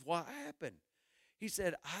believe what happened. He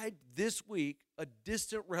said, this week, a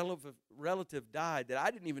distant relative died that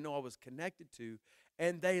I didn't even know I was connected to,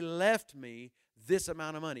 and they left me this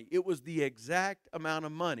amount of money. It was the exact amount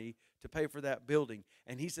of money to pay for that building.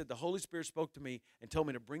 And he said, the Holy Spirit spoke to me and told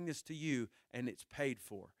me to bring this to you, and it's paid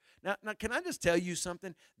for. Now, can I just tell you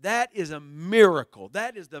something? That is a miracle.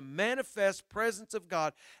 That is the manifest presence of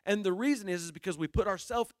God. And the reason is because we put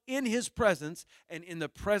ourselves in His presence, and in the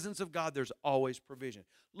presence of God, there's always provision.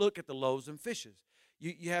 Look at the loaves and fishes.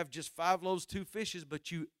 You have just 5 loaves, 2 fishes,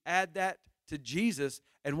 but you add that to Jesus,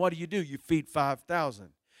 and what do? You feed 5,000.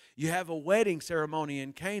 You have a wedding ceremony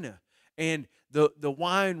in Cana, and the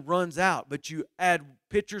wine runs out, but you add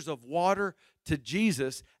pitchers of water to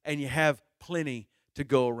Jesus, and you have plenty to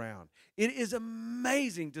go around. It is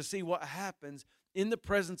amazing to see what happens in the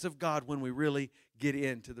presence of God when we really get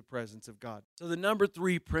into the presence of God. So the number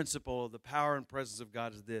 3 principle of the power and presence of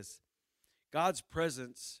God is this: God's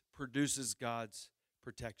presence produces God's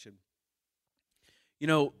protection. You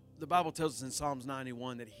know, the Bible tells us in Psalms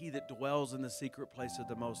 91 that he that dwells in the secret place of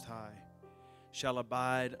the Most High shall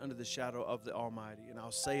abide under the shadow of the Almighty. And I'll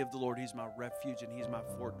say of the Lord, He's my refuge and He's my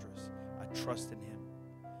fortress. I trust in Him.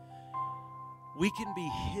 We can be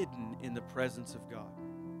hidden in the presence of God.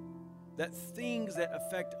 That things that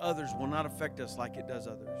affect others will not affect us like it does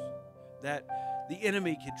others. That the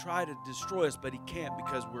enemy can try to destroy us, but he can't,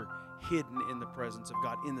 because we're hidden in the presence of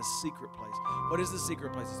God, in the secret place. What is the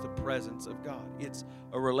secret place? It's the presence of God. It's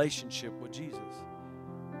a relationship with Jesus.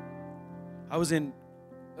 I was in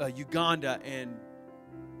Uganda, and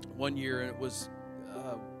one year, and it was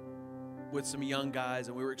with some young guys,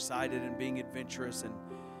 and we were excited and being adventurous, and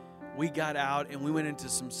we got out and we went into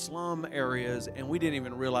some slum areas, and we didn't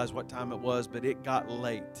even realize what time it was, but it got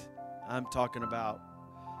late. I'm talking about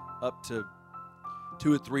up to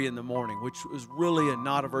 2 or 3 in the morning, which was really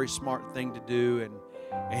not a very smart thing to do,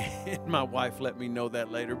 and my wife let me know that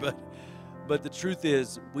later. But the truth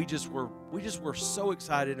is, we just were so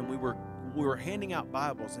excited, and we were handing out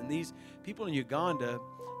Bibles, and these people in Uganda,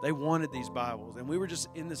 they wanted these Bibles, and we were just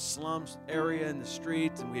in the slums area in the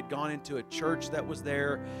streets, and we had gone into a church that was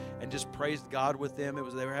there and just praised God with them.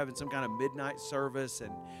 They were having some kind of midnight service,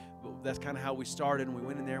 and that's kind of how we started. And we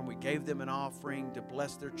went in there and we gave them an offering to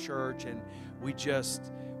bless their church, and we just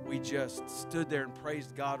stood there and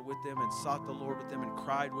praised God with them and sought the Lord with them and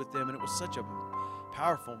cried with them, and it was such a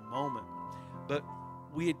powerful moment. But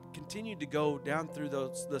we had continued to go down through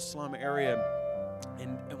the slum area,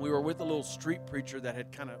 and we were with a little street preacher that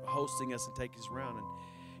had kind of hosting us and taking us around, and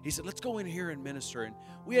he said, let's go in here and minister. And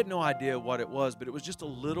we had no idea what it was, but it was just a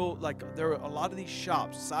little, like, there were a lot of these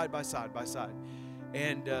shops side by side by side,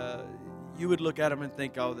 and you would look at them and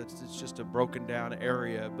think, oh, it's just a broken down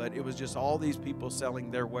area, but it was just all these people selling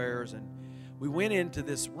their wares. And we went into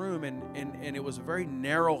this room, and it was a very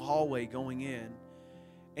narrow hallway going in,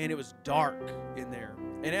 and it was dark in there.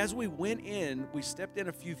 And as we went in, we stepped in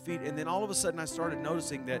a few feet, and then all of a sudden I started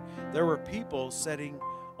noticing that there were people sitting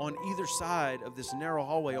on either side of this narrow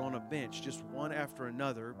hallway on a bench, just one after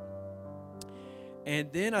another.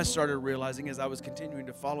 And then I started realizing, as I was continuing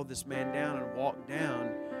to follow this man down and walk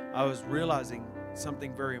down, I was realizing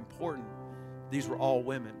something very important. These were all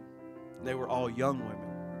women. They were all young women.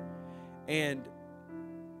 And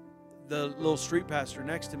the little street pastor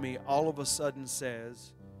next to me all of a sudden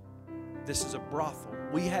says, this is a brothel.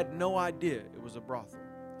 We had no idea it was a brothel.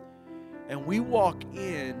 And we walk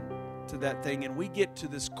in to that thing, and we get to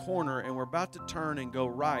this corner, and we're about to turn and go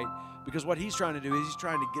right, because what he's trying to do is he's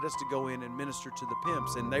trying to get us to go in and minister to the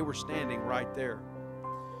pimps, and they were standing right there.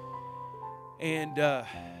 And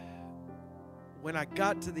when I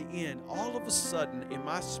got to the end, all of a sudden in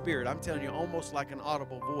my spirit, I'm telling you, almost like an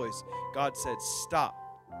audible voice, God said, stop,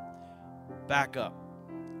 back up,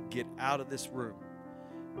 get out of this room.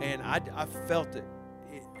 And I felt it.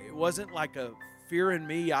 It wasn't like a fear in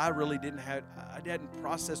me. I hadn't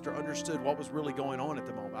processed or understood what was really going on at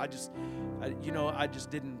the moment. I just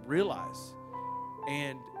didn't realize.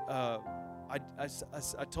 And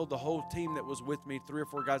I told the whole team that was with me, 3 or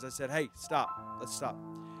 4 guys, I said, hey, stop. Let's stop.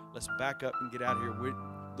 Let's back up and get out of here.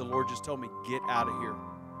 The Lord just told me, get out of here.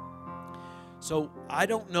 So I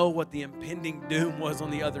don't know what the impending doom was on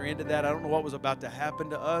the other end of that. I don't know what was about to happen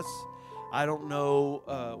to us. I don't know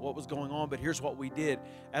what was going on, but here's what we did.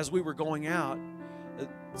 As we were going out,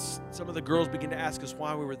 some of the girls began to ask us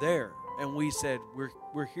why we were there. And we said,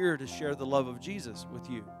 we're here to share the love of Jesus with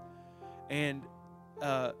you and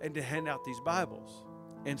to hand out these Bibles.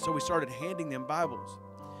 And so we started handing them Bibles.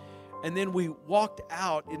 And then we walked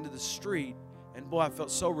out into the street, and boy, I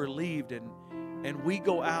felt so relieved. And we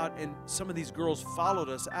go out, and some of these girls followed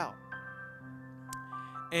us out.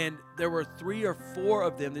 And there were 3 or 4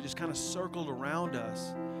 of them that just kind of circled around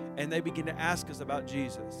us, and they began to ask us about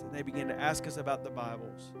Jesus, and they began to ask us about the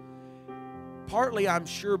Bibles. Partly, I'm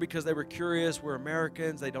sure, because they were curious. We're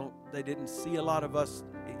Americans. They didn't see a lot of us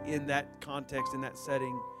in that context, in that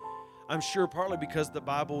setting. I'm sure partly because the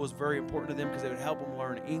Bible was very important to them because it would help them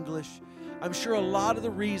learn English. I'm sure a lot of the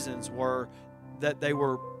reasons were that they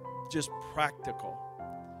were just practical.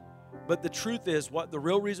 But the truth is, what the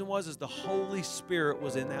real reason was is the Holy Spirit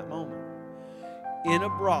was in that moment. In a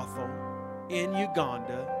brothel, in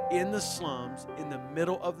Uganda, in the slums, in the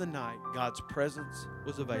middle of the night, God's presence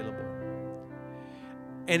was available.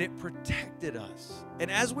 And it protected us.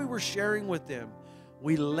 And as we were sharing with them,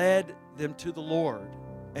 we led them to the Lord.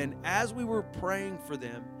 And as we were praying for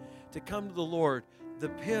them to come to the Lord, the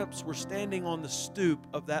pimps were standing on the stoop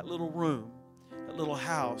of that little room, that little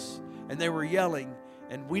house, and they were yelling.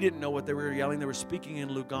 And we didn't know what they were yelling. They were speaking in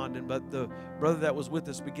Lugandan, but the brother that was with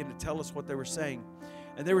us began to tell us what they were saying.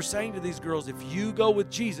 And they were saying to these girls, if you go with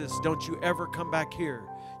Jesus, don't you ever come back here.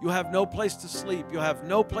 You'll have no place to sleep. You'll have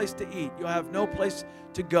no place to eat. You'll have no place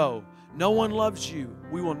to go. No one loves you.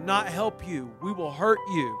 We will not help you. We will hurt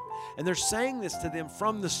you. And they're saying this to them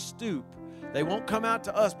from the stoop. They won't come out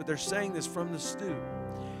to us, but they're saying this from the stoop.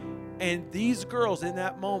 And these girls in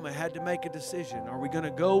that moment had to make a decision. Are we going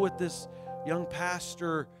to go with this young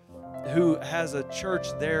pastor who has a church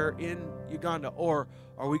there in Uganda, or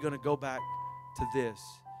are we going to go back to this?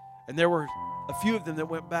 And there were a few of them that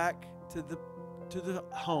went back to the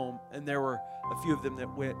home, and there were a few of them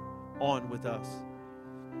that went on with us.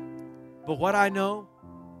 But what I know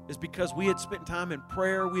is because we had spent time in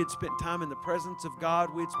prayer, we had spent time in the presence of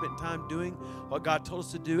God, we had spent time doing what God told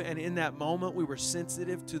us to do, and in that moment we were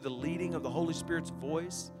sensitive to the leading of the Holy Spirit's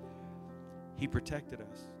voice. He protected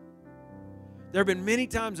us. There have been many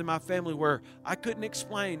times in my family where I couldn't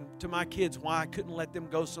explain to my kids why I couldn't let them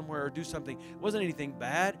go somewhere or do something. It wasn't anything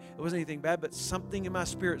bad. But something in my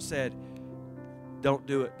spirit said, don't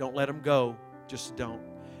do it. Don't let them go. Just don't.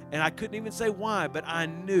 And I couldn't even say why, but I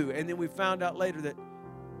knew. And then we found out later that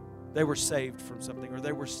they were saved from something, or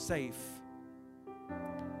they were safe.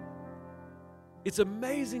 It's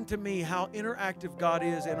amazing to me how interactive God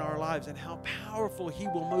is in our lives and how powerful He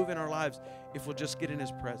will move in our lives if we'll just get in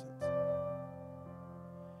His presence.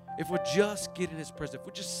 If we'll just get in His presence, if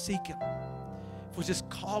we'll just seek Him, if we'll just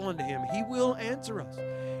call unto Him, He will answer us.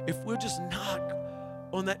 If we'll just knock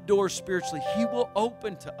on that door spiritually, He will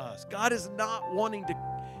open to us. God is not wanting to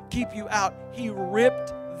keep you out. He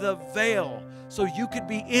ripped the veil so you could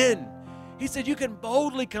be in. He said, you can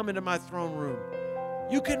boldly come into my throne room.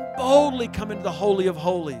 You can boldly come into the Holy of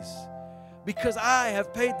Holies because I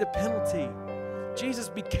have paid the penalty. Jesus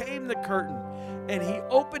became the curtain, and He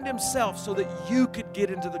opened Himself so that you could get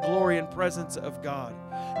into the glory and presence of God.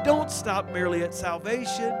 Don't stop merely at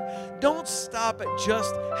salvation. Don't stop at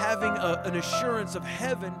just having an assurance of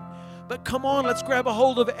heaven. But come on, let's grab a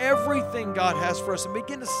hold of everything God has for us and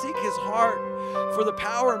begin to seek His heart for the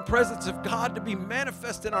power and presence of God to be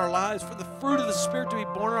manifest in our lives, for the fruit of the Spirit to be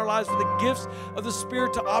born in our lives, for the gifts of the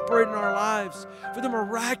Spirit to operate in our lives, for the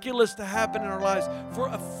miraculous to happen in our lives, for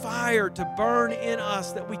a fire to burn in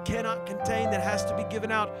us that we cannot contain, that has to be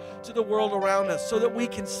given out to the world around us, so that we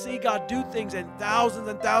can see God do things and thousands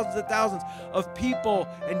and thousands and thousands of people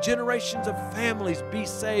and generations of families be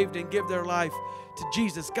saved and give their life to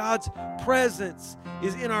Jesus. God's presence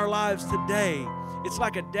is in our lives today. It's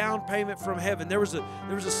like a down payment from heaven. There was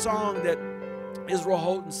a song that Israel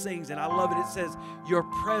Houghton sings, and I love it. It says, your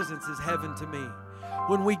presence is heaven to me.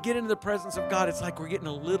 When we get into the presence of God, it's like we're getting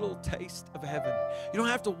a little taste of heaven. You don't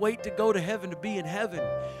have to wait to go to heaven to be in heaven.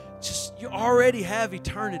 You already have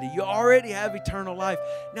eternity. You already have eternal life.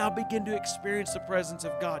 Now begin to experience the presence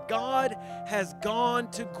of God. God has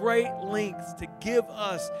gone to great lengths to give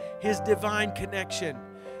us His divine connection.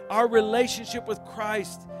 Our relationship with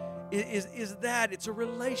Christ is that. It's a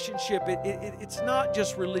relationship. It's not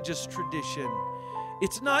just religious tradition.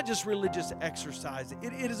 It's not just religious exercise.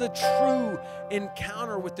 It is a true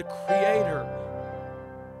encounter with the Creator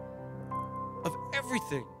of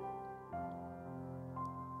everything.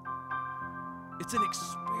 It's an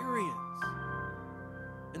experience.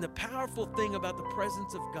 And the powerful thing about the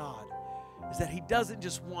presence of God is that He doesn't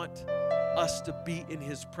just want us to be in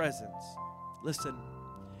His presence. Listen,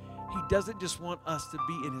 He doesn't just want us to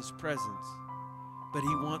be in His presence, but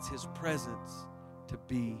He wants His presence to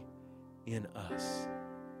be in us.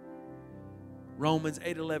 Romans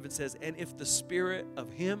 8:11 says, and if the Spirit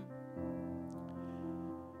of Him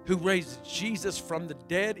who raised Jesus from the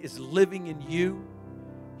dead is living in you.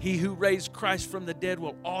 He who raised Christ from the dead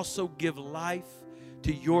will also give life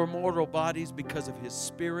to your mortal bodies because of His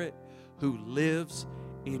Spirit who lives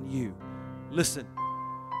in you. Listen,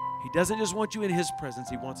 He doesn't just want you in His presence,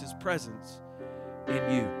 He wants His presence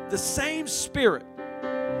in you. The same Spirit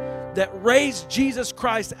that raised Jesus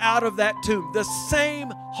Christ out of that tomb, the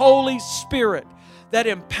same Holy Spirit that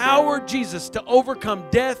empowered Jesus to overcome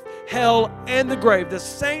death, hell, and the grave, the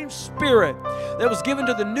same Spirit that was given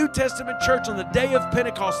to the New Testament church on the day of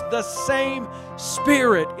Pentecost, the same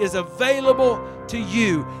Spirit is available to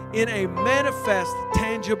you in a manifest,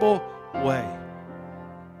 tangible way.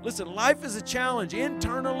 Listen, life is a challenge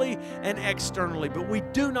internally and externally, but we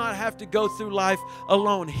do not have to go through life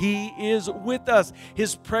alone. He is with us.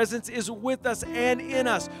 His presence is with us and in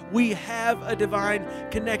us. We have a divine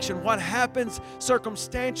connection. What happens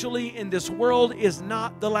circumstantially in this world is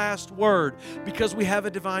not the last word because we have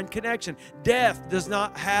a divine connection. Death does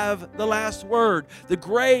not have the last word. The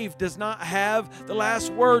grave does not have the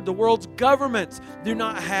last word. The world's governments do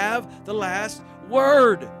not have the last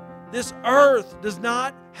word. This earth does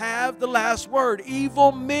not have the last word.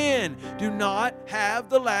 Evil men do not have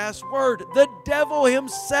the last word. The devil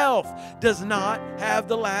himself does not have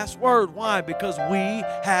the last word. Why? Because we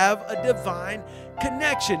have a divine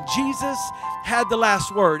connection. Jesus had the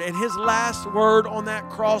last word, and His last word on that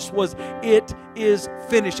cross was, "It is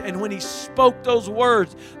finished." And when He spoke those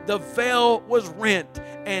words, the veil was rent.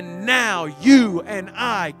 And now you and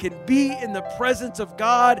I can be in the presence of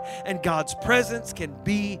God, and God's presence can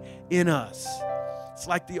be in us. It's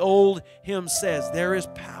like the old hymn says, there is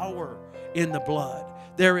power in the blood.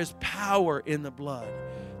 There is power in the blood.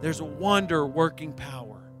 There's a wonder-working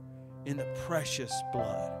power in the precious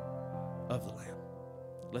blood of the Lamb.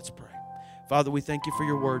 Let's pray. Father, we thank You for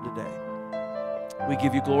Your word today. We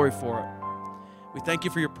give You glory for it. We thank You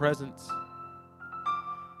for Your presence.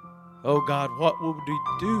 Oh God, what would we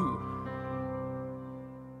do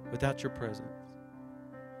without Your presence?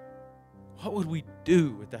 What would we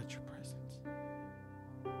do without Your presence?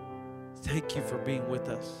 Thank You for being with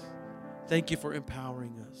us. Thank You for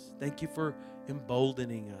empowering us. Thank You for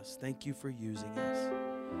emboldening us. Thank You for using us.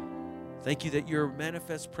 Thank You that Your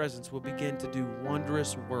manifest presence will begin to do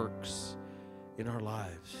wondrous works in our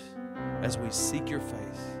lives as we seek Your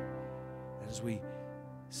face, as we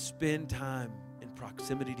spend time in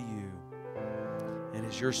proximity to You, and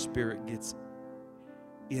as Your Spirit gets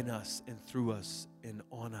in us and through us and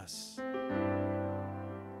on us.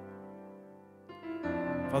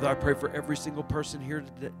 Father, I pray for every single person here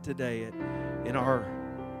today in our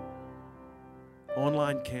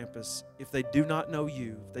online campus. If they do not know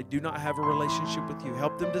You, if they do not have a relationship with You,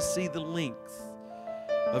 help them to see the length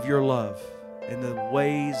of Your love and the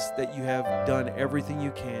ways that You have done everything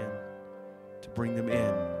You can to bring them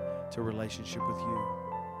in to a relationship with You.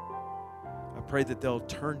 I pray that they'll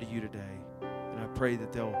turn to You today, and I pray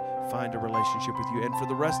that they'll find a relationship with You. And for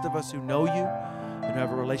the rest of us who know You and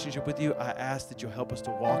have a relationship with You, I ask that You'll help us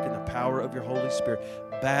to walk in the power of Your Holy Spirit.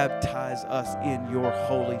 Baptize us in Your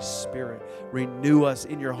Holy Spirit. Renew us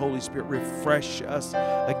in Your Holy Spirit. Refresh us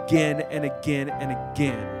again and again and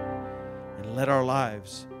again. And let our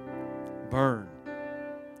lives burn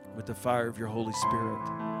with the fire of Your Holy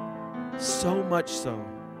Spirit. So much so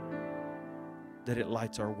that it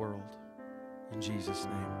lights our world. In Jesus'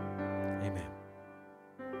 name, amen.